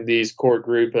to learn these core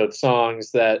group of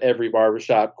songs that every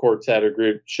barbershop quartet or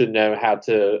group should know how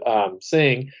to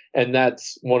sing, and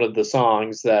that's one of the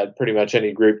songs that pretty much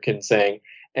any group can sing,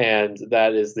 and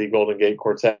that is the Golden Gate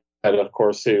Quartet, of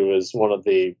course, who is one of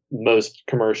the most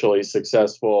commercially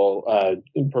successful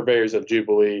purveyors of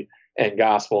Jubilee and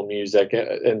gospel music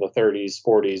in the 30s,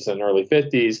 40s, and early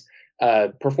 50s,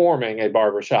 performing a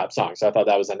barbershop song. So I thought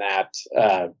that was an apt,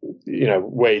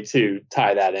 way to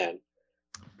tie that in.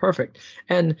 Perfect.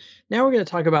 And now we're going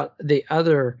to talk about the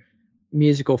other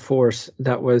musical force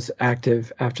that was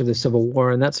active after the Civil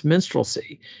War, and that's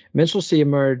minstrelsy. Minstrelsy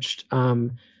emerged,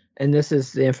 and this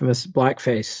is the infamous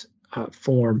blackface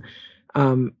form.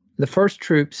 The first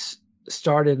troops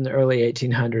started in the early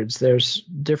 1800s. There's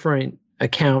differing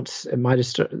accounts. It might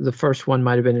have the first one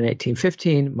might have been in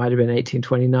 1815, might have been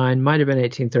 1829, might have been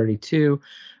 1832,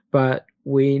 but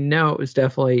we know it was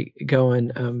definitely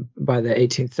going by the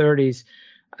 1830s.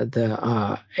 In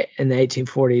the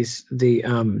 1840s,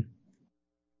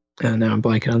 now I'm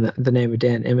blanking on the name of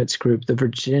Dan Emmett's group, the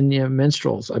Virginia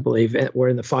Minstrels, I believe, were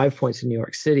in the Five Points in New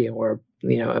York City and were,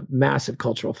 a massive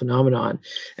cultural phenomenon.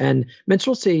 And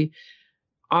minstrelsy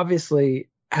obviously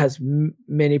has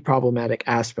many problematic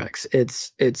aspects.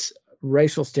 It's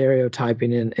racial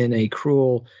stereotyping in a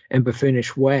cruel and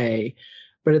buffoonish way,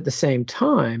 but at the same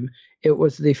time, it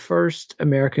was the first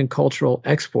American cultural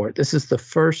export. This is the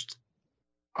first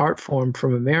art form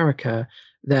from America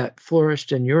that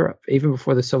flourished in Europe. Even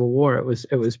before the Civil War, it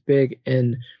was big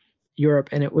in Europe,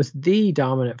 and it was the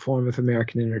dominant form of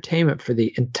American entertainment for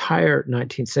the entire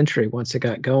 19th century once it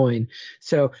got going.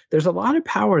 So there's a lot of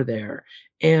power there,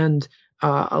 and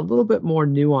a little bit more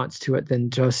nuance to it than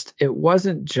it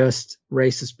wasn't just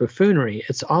racist buffoonery.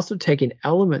 It's also taking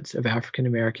elements of African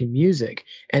American music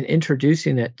and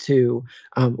introducing it to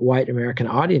white American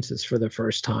audiences for the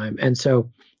first time. And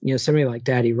so, somebody like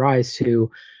Daddy Rice,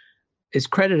 who is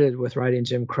credited with writing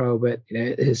Jim Crow, but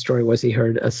his story was he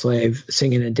heard a slave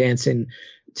singing and dancing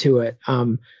to it.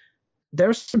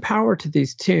 There's some power to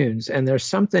these tunes, and there's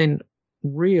something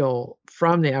real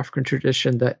from the African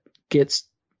tradition that gets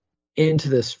into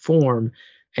this form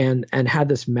and had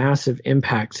this massive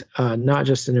impact, not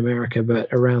just in America, but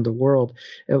around the world.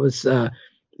 It was,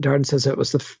 Darden says it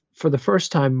was for the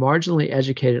first time, marginally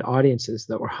educated audiences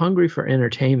that were hungry for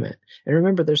entertainment. And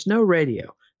remember, there's no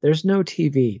radio. There's no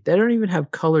TV. They don't even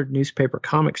have colored newspaper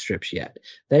comic strips yet.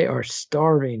 They are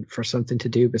starving for something to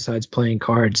do besides playing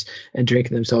cards and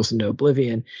drinking themselves into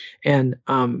oblivion, and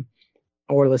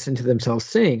or listening to themselves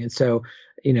sing. And so,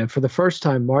 for the first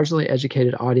time, marginally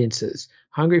educated audiences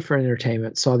hungry for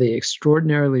entertainment saw the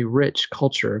extraordinarily rich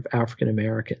culture of African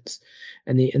Americans.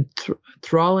 And the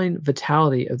enthralling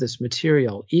vitality of this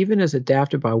material, even as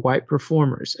adapted by white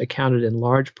performers, accounted in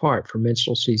large part for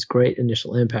minstrelsy's great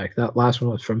initial impact. That last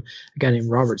one was from a guy named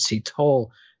Robert C.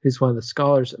 Toll, who's one of the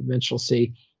scholars of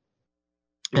minstrelsy.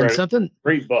 And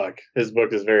great book. His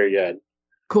book is very good.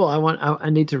 Cool. I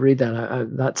need to read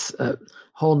that. That's a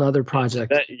whole nother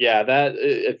project.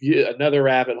 Another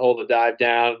rabbit hole to dive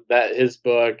down. That his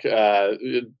book,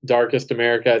 Darkest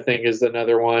America, I think, is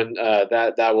another one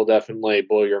that will definitely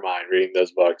blow your mind reading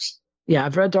those books. Yeah,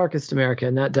 I've read Darkest America,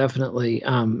 and that definitely,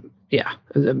 a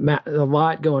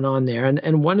lot going on there.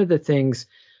 And one of the things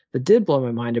that did blow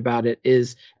my mind about it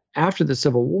is after the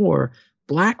Civil War,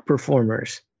 Black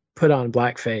performers put on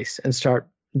blackface and start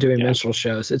doing minstrel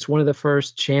shows. It's one of the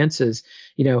first chances,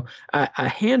 a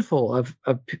handful of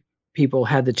people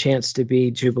had the chance to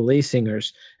be Jubilee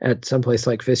singers at some place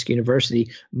like Fisk University.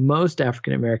 Most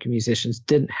African-American musicians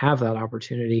didn't have that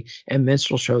opportunity, and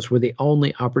minstrel shows were the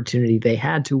only opportunity they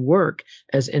had to work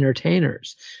as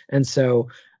entertainers. And so,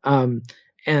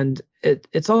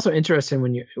 it's also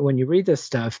interesting when you read this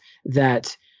stuff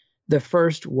that the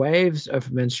first waves of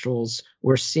minstrels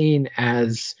were seen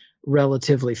as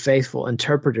relatively faithful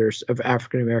interpreters of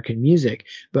African American music,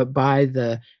 but by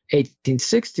the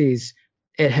 1860s,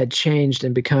 it had changed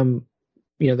and become,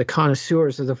 the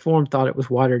connoisseurs of the form thought it was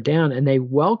watered down, and they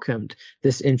welcomed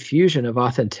this infusion of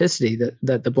authenticity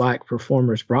that the Black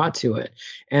performers brought to it.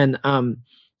 And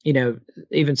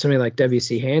even somebody like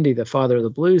W.C. Handy, the father of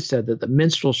the blues, said that the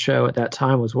minstrel show at that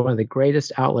time was one of the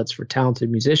greatest outlets for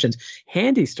talented musicians.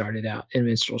 Handy started out in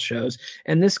minstrel shows,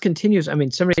 and this continues. I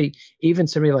mean, somebody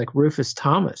like Rufus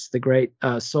Thomas, the great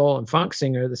soul and funk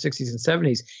singer of the 60s and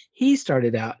 70s, he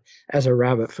started out as a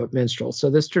rabbit-foot minstrel.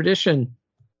 So this tradition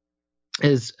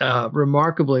is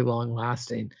remarkably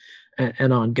long-lasting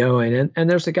and ongoing. And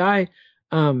there's a guy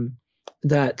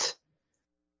that...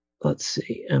 Let's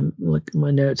see. Look at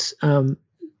my notes.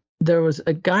 There was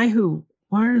a guy who.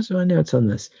 Where's my notes on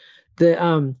this?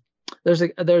 Here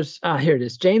it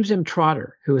is. James M.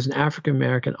 Trotter, who was an African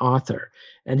American author,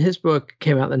 and his book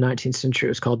came out in the 19th century.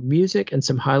 It was called "Music and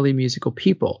Some Highly Musical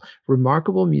People: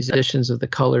 Remarkable Musicians of the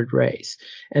Colored Race."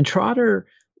 And Trotter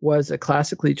was a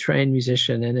classically trained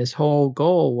musician, and his whole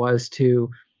goal was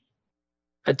to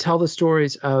tell the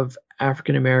stories of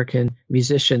African American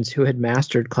musicians who had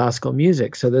mastered classical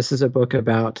music. So this is a book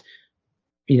about,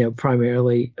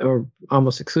 primarily or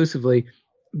almost exclusively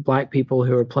Black people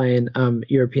who are playing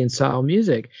European style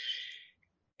music.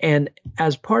 And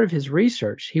as part of his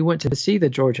research, he went to see the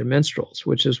Georgia Minstrels,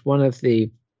 which is one of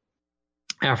the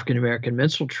African American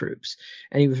minstrel troops,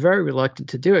 and he was very reluctant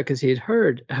to do it because he had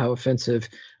heard how offensive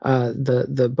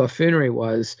the buffoonery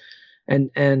was,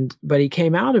 but he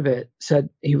came out of it, said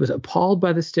he was appalled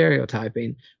by the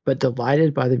stereotyping but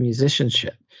delighted by the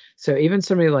musicianship. So even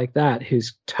somebody like that,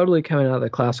 who's totally coming out of the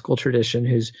classical tradition,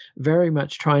 who's very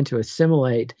much trying to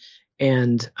assimilate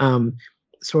and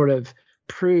sort of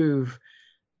prove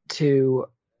to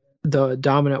the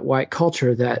dominant white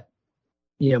culture that,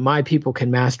 my people can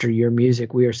master your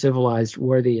music. We are civilized,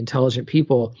 worthy, intelligent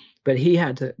people. But he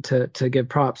had to give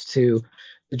props to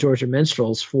the Georgia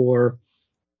Minstrels for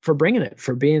bringing it,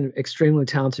 for being extremely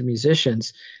talented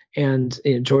musicians. And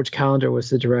George Callender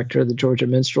was the director of the Georgia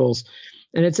Minstrels.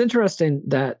 And it's interesting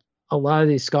that a lot of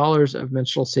these scholars of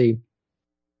minstrelsy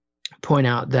point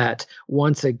out that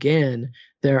once again,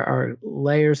 there are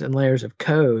layers and layers of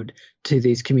code to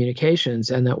these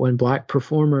communications, and that when Black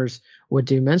performers would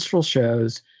do minstrel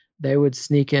shows, they would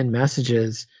sneak in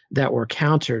messages that were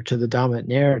counter to the dominant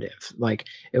narrative. Like,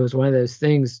 it was one of those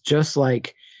things, just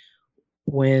like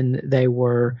when they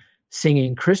were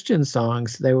singing Christian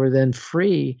songs, they were then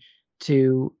free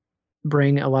to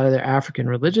bring a lot of their African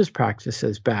religious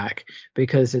practices back,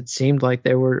 because it seemed like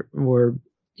they were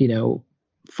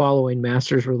following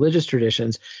masters' religious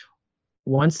traditions.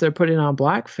 Once they're putting on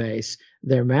blackface,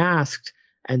 they're masked,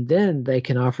 and then they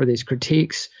can offer these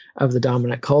critiques of the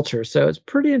dominant culture. So it's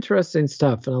pretty interesting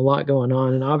stuff and a lot going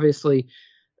on. And obviously,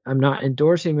 I'm not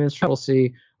endorsing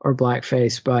minstrelsy or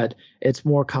blackface, but it's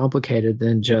more complicated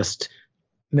than just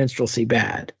minstrelsy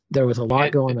bad. There was a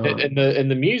lot going on.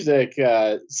 And the music,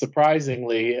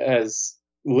 surprisingly, has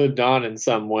lived on in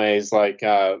some ways. Like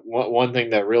one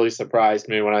thing that really surprised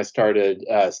me when I started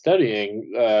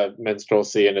studying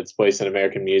minstrelsy and its place in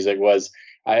American music was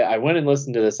I went and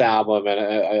listened to this album, and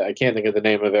I can't think of the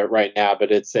name of it right now,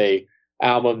 but it's a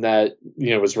album that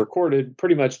was recorded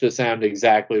pretty much to sound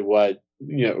exactly what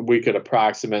we could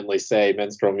approximately say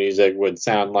minstrel music would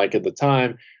sound like at the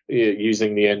time,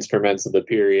 using the instruments of the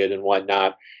period and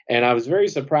whatnot. And I was very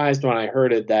surprised when I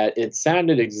heard it that it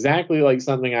sounded exactly like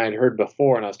something I had heard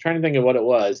before, and I was trying to think of what it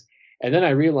was. And then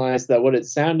I realized that what it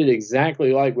sounded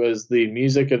exactly like was the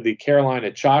music of the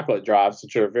Carolina Chocolate Drops,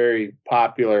 which are a very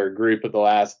popular group of the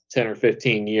last 10 or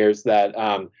 15 years that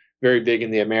very big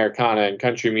in the Americana and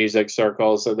country music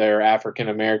circles. So they're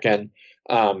African-American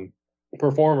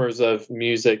performers of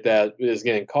music that is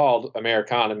getting called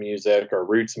Americana music or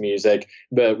roots music.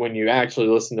 But when you actually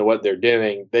listen to what they're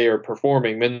doing, they are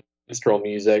performing minstrel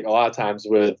music, a lot of times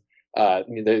with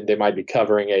they might be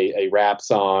covering a rap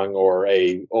song or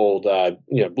a old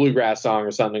bluegrass song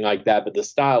or something like that, but the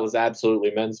style is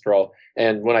absolutely minstrel.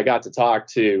 And when I got to talk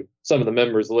to some of the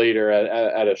members later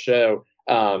at a show,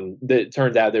 it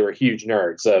turns out they were huge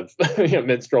nerds of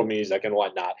minstrel music and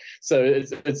whatnot. So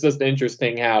it's just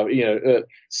interesting how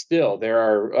still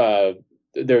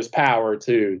there's power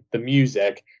to the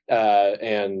music,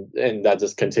 and that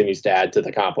just continues to add to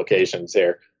the complications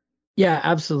here. Yeah,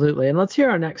 absolutely. And let's hear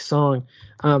our next song.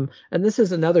 And this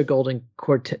is another Golden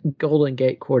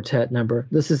Gate Quartet number.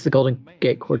 This is the Golden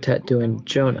Gate Quartet doing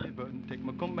Jonah. Take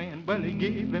my command. Well, he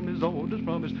gave him his orders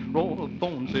from his royal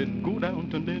throne. Said, go down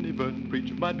to Nineveh,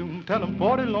 preach by doom. Tell him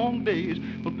 40 long days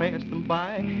will pass them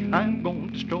by. I'm going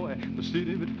to destroy the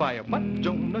city with fire. But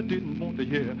Jonah didn't want to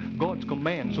hear God's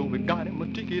command, so we got him a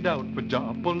ticket out for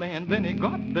Joppa land. Then he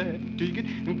got that ticket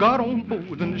and got on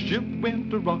board, and the ship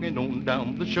went rocking on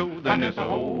down the shore. Then it's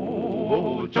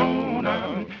oh,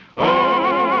 Jonah,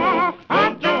 oh,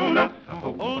 Jonah,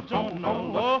 oh,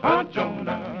 Jonah, oh,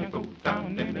 Jonah, you go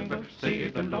down Nineveh,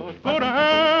 save the Lord. Go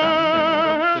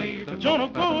down, Jonah,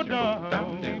 go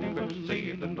down Nineveh,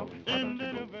 save the Lord.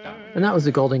 And that was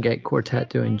the Golden Gate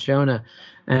Quartet doing Jonah.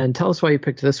 And tell us why you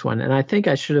picked this one. And I think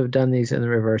I should have done these in the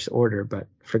reverse order, but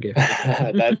forgive me.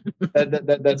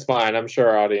 That's fine. I'm sure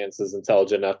our audience is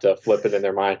intelligent enough to flip it in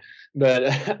their mind. But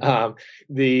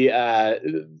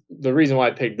the reason why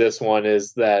I picked this one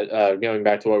is that going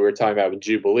back to what we were talking about with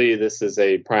Jubilee, this is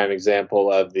a prime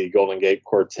example of the Golden Gate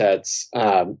Quartet's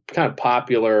kind of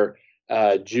popular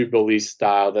Jubilee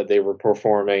style that they were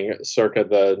performing circa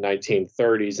the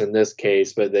 1930s in this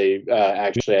case, but they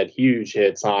actually had huge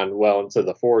hits on well into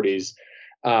the 40s.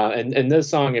 And this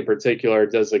song in particular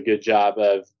does a good job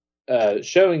of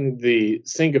showing the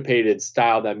syncopated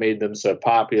style that made them so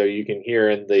popular. You can hear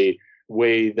in the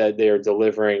way that they are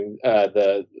delivering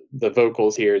the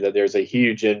vocals here, that there's a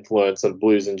huge influence of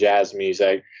blues and jazz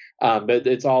music. But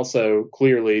it's also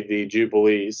clearly the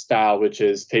Jubilee style, which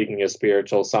is taking a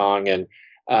spiritual song and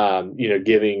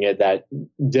giving it that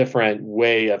different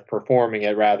way of performing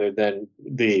it rather than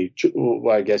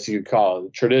I guess you'd call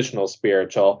it traditional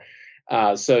spiritual.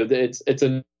 So it's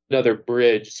another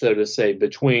bridge, so to say,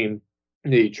 between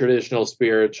the traditional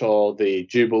spiritual, the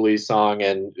Jubilee song,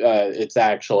 and it's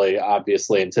actually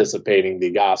obviously anticipating the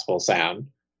gospel sound.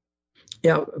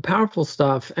 Yeah, powerful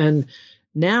stuff. And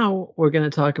now we're going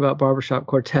to talk about barbershop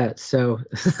quartets. So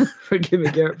forgive me,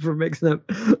 Garrett, for mixing up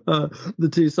the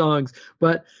two songs.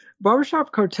 But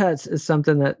barbershop quartets is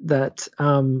something that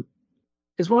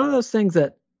is one of those things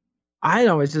that I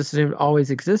always just assumed always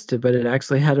existed, but it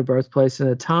actually had a birthplace in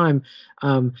a time.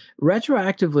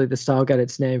 Retroactively, the style got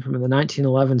its name from the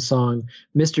 1911 song,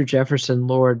 Mr. Jefferson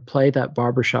Lord, Play That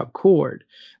Barbershop Chord.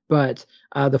 But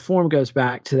the form goes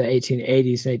back to the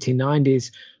 1880s and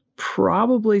 1890s,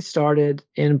 probably started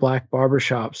in black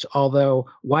barbershops, although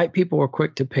white people were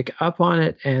quick to pick up on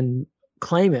it and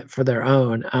claim it for their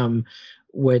own,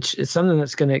 which is something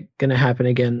that's going to happen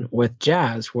again with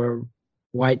jazz, where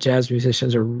white jazz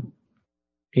musicians are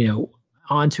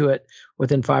onto it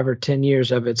within 5 or 10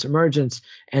 years of its emergence,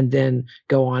 and then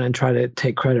go on and try to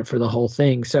take credit for the whole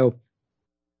thing. So,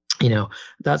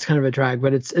 that's kind of a drag,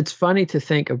 but it's funny to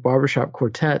think of barbershop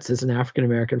quartets as an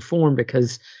African-American form,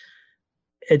 because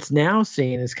it's now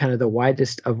seen as kind of the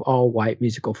widest of all white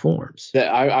musical forms.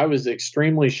 I was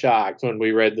extremely shocked when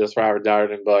we read this Robert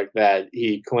Darden book that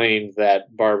he claimed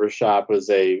that barbershop was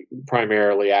a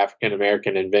primarily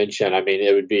African-American invention. I mean,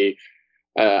 it would be,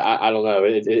 I don't know,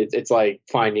 it's like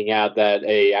finding out that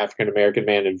a African-American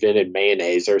man invented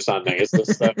mayonnaise or something. It's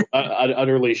just so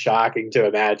utterly shocking to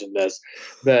imagine this.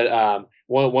 But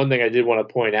one thing I did want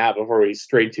to point out before we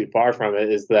stray too far from it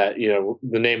is that,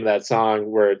 the name of that song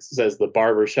where it says the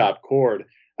barbershop chord,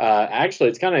 actually,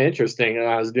 it's kind of interesting.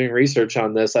 I was doing research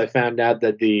on this. I found out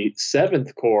that the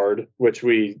 7th chord, which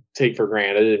we take for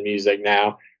granted in music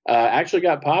now, actually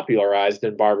got popularized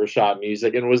in barbershop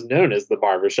music and was known as the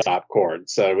barbershop chord.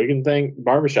 So we can thank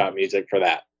barbershop music for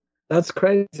that. That's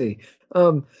crazy.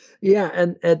 Yeah,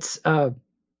 and it's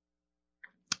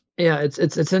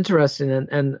it's interesting.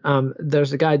 And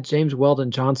there's a guy, James Weldon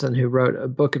Johnson, who wrote a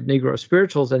book of Negro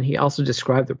spirituals, and he also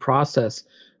described the process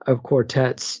of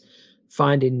quartets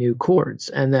finding new chords,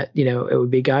 and that, it would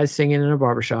be guys singing in a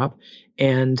barbershop,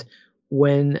 and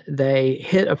when they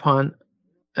hit upon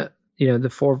the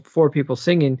four people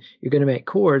singing, you're going to make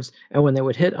chords. And when they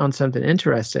would hit on something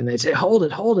interesting, they'd say, hold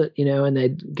it, and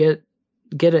they'd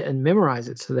get it and memorize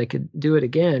it so they could do it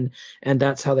again. And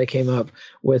that's how they came up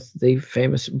with the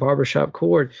famous barbershop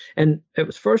chord. And it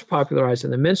was first popularized in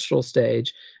the minstrel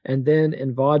stage and then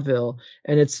in vaudeville.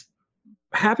 And it's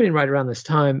happening right around this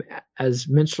time as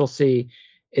minstrelsy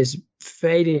is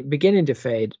beginning to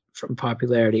fade from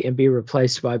popularity and be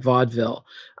replaced by vaudeville,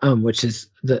 which is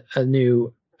a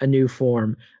new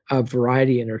form of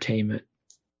variety entertainment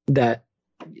that,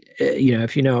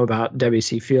 if you know about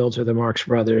W.C. Fields or the Marx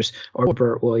Brothers or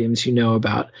Burt Williams, you know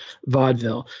about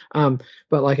vaudeville.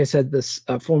 But like I said, this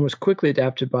form was quickly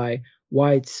adapted by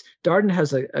whites. Darden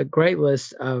has a great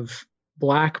list of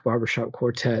black barbershop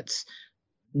quartets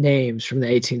names from the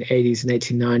 1880s and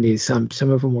 1890s.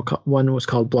 Some of them one was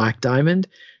called Black Diamond.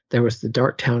 There was the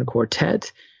Darktown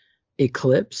Quartet,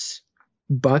 Eclipse,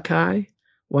 Buckeye,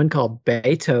 one called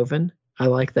Beethoven. I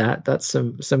like that. That's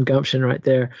some gumption right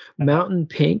there. Mountain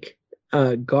Pink,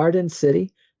 Garden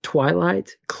City,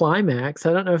 Twilight, Climax.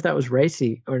 I don't know if that was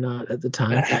racy or not at the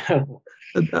time.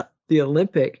 The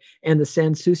Olympic, and the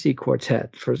Sans Souci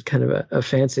Quartet for kind of a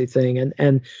fancy thing.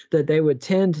 And that they would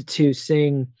tend to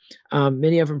sing,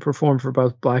 many of them perform for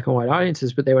both black and white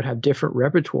audiences, but they would have different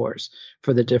repertoires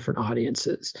for the different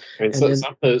audiences. And so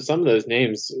some of those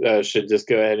names should just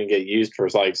go ahead and get used for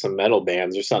like some metal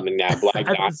bands or something now. Black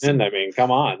Diamond, I mean, come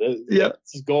on. This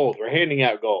is gold. We're handing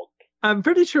out gold. I'm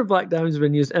pretty sure Black Diamond's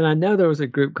been used, and I know there was a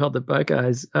group called the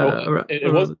Buckeyes.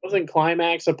 Wasn't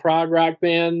Climax a prog rock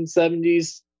band,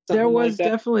 70s? There was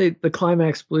definitely the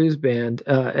Climax Blues Band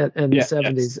in the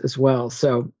 70s as well.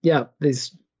 So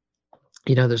these,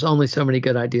 there's only so many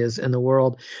good ideas in the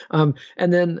world. And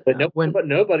then but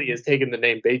nobody has taken the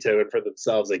name Beethoven for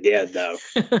themselves again, though.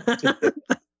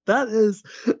 That is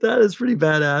pretty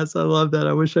badass. I love that.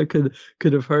 I wish I could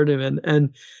have heard him.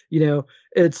 And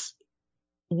it's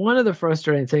one of the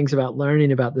frustrating things about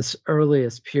learning about this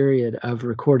earliest period of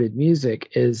recorded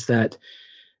music is that,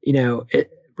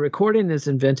 recording is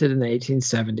invented in the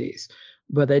 1870s,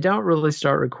 but they don't really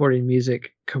start recording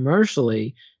music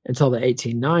commercially until the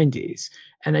 1890s.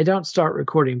 and they don't start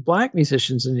recording black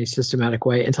musicians in a systematic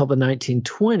way until the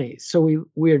 1920s. So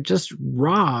we are just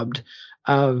robbed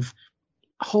of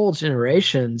whole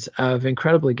generations of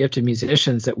incredibly gifted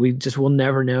musicians that we just will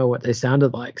never know what they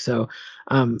sounded like. So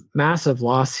massive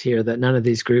loss here that none of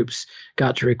these groups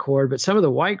got to record, but some of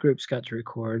the white groups got to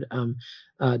record.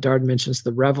 Darden mentions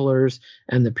the Revelers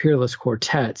and the Peerless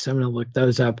Quartet. So I'm going to look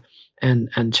those up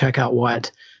and check out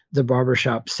what the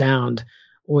barbershop sound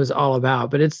was all about.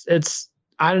 But it's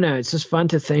I don't know, it's just fun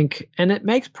to think, and it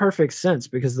makes perfect sense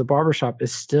because the barbershop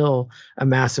is still a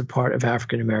massive part of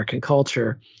African American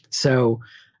culture. So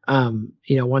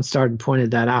once Darden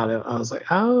pointed that out, I was like,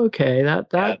 oh, okay,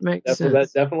 that makes sense.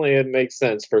 That definitely it makes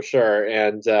sense for sure.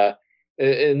 And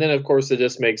then of course it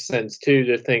just makes sense too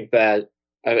to think that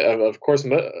of course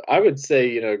I would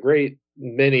say a great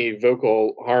many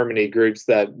vocal harmony groups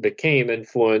that became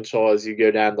influential as you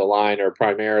go down the line are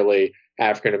primarily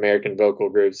African American vocal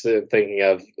groups. Thinking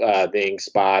of the Ink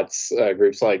Spots,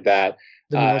 groups like that,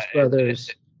 the Mills Brothers.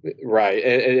 Right.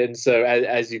 And so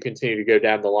as you continue to go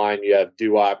down the line, you have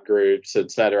doo-wop groups,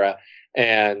 etc.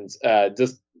 And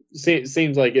just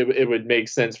seems like it would make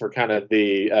sense for kind of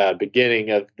the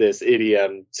beginning of this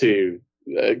idiom to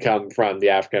come from the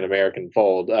African American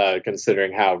fold,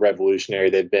 considering how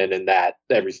revolutionary they've been in that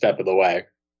every step of the way.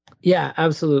 Yeah,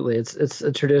 absolutely. It's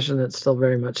a tradition that's still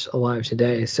very much alive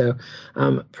today. So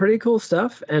pretty cool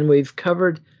stuff. And we've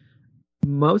covered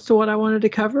most of what I wanted to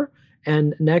cover.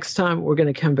 And next time we're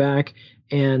going to come back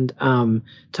and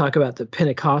talk about the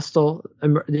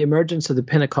emergence of the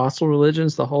Pentecostal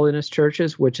religions, the holiness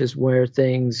churches, which is where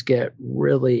things get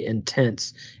really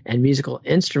intense and musical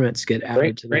instruments get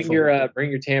added to the fold.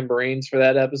 Bring your tambourines for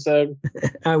that episode.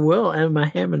 I will, and my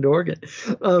Hammond organ.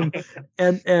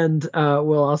 And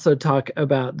we'll also talk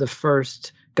about the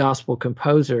first gospel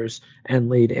composers and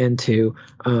lead into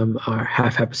our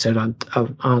half episode on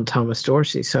Thomas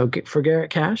Dorsey. So for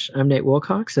Garrett Cash, I'm Nate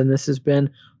Wilcox, and this has been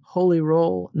Holy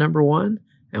Roll #1,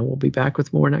 and we'll be back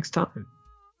with more next time.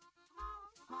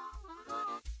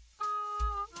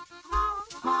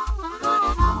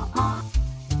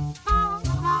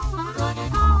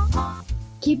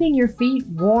 Keeping your feet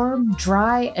warm,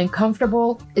 dry, and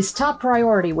comfortable is top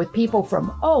priority with people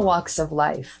from all walks of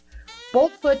life.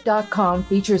 Boltfoot.com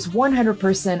features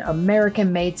 100%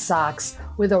 American-made socks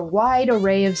with a wide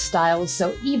array of styles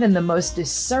so even the most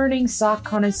discerning sock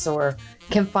connoisseur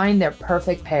can find their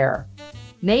perfect pair.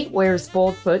 Nate wears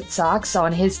Boltfoot socks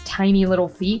on his tiny little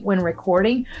feet when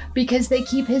recording because they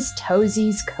keep his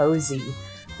toesies cozy.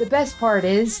 The best part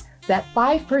is that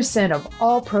 5% of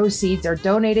all proceeds are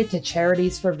donated to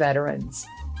charities for veterans.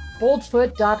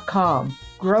 Boltfoot.com.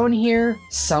 Grown here,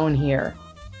 sewn here.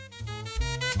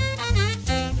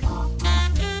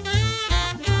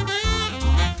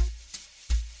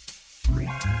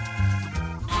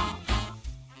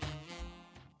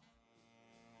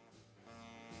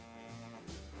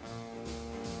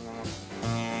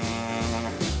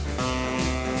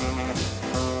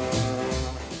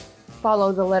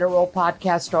 Follow the Let It Roll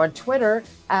podcast on Twitter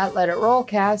at Let It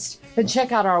Rollcast and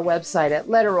check out our website at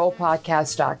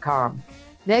letitrollpodcast.com.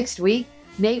 Next week,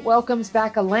 Nate welcomes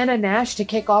back Alana Nash to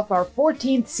kick off our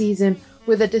 14th season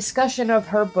with a discussion of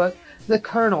her book, The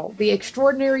Colonel, The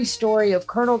Extraordinary Story of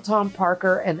Colonel Tom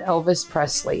Parker and Elvis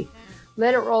Presley.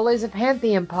 Let It Roll is a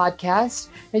Pantheon podcast,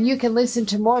 and you can listen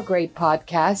to more great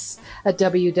podcasts at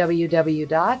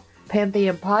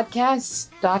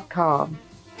www.pantheonpodcasts.com.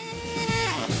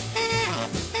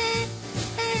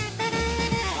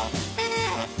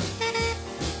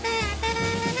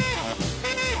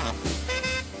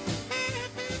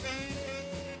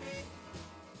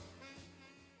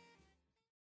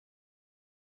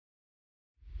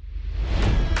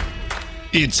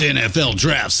 It's NFL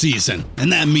draft season,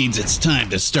 and that means it's time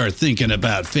to start thinking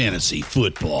about fantasy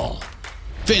football.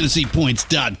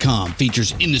 FantasyPoints.com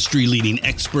features industry-leading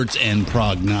experts and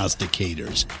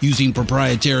prognosticators using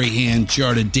proprietary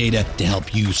hand-charted data to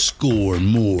help you score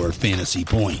more fantasy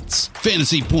points.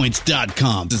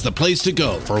 FantasyPoints.com is the place to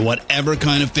go for whatever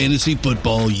kind of fantasy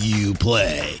football you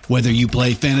play. Whether you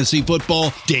play fantasy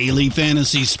football, daily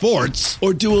fantasy sports,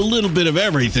 or do a little bit of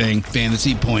everything,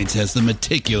 Fantasy Points has the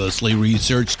meticulously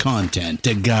researched content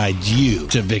to guide you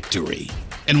to victory.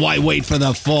 And why wait for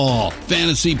the fall?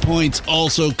 Fantasy Points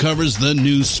also covers the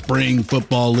new spring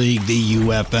football league, the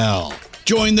UFL.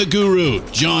 Join the guru,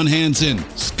 John Hansen,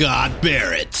 Scott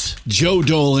Barrett, Joe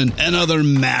Dolan, and other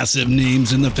massive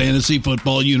names in the fantasy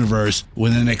football universe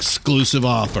with an exclusive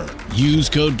offer. Use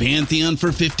code Pantheon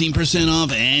for 15%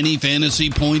 off any Fantasy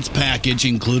Points package,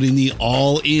 including the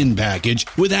all-in package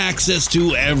with access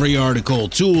to every article,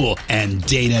 tool, and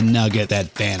data nugget that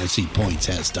Fantasy Points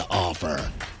has to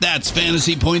offer. That's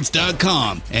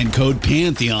fantasypoints.com and code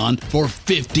Pantheon for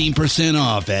 15%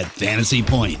 off at Fantasy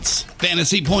Points.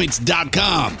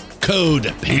 Fantasypoints.com,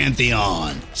 code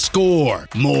Pantheon. Score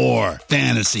more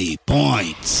fantasy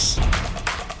points.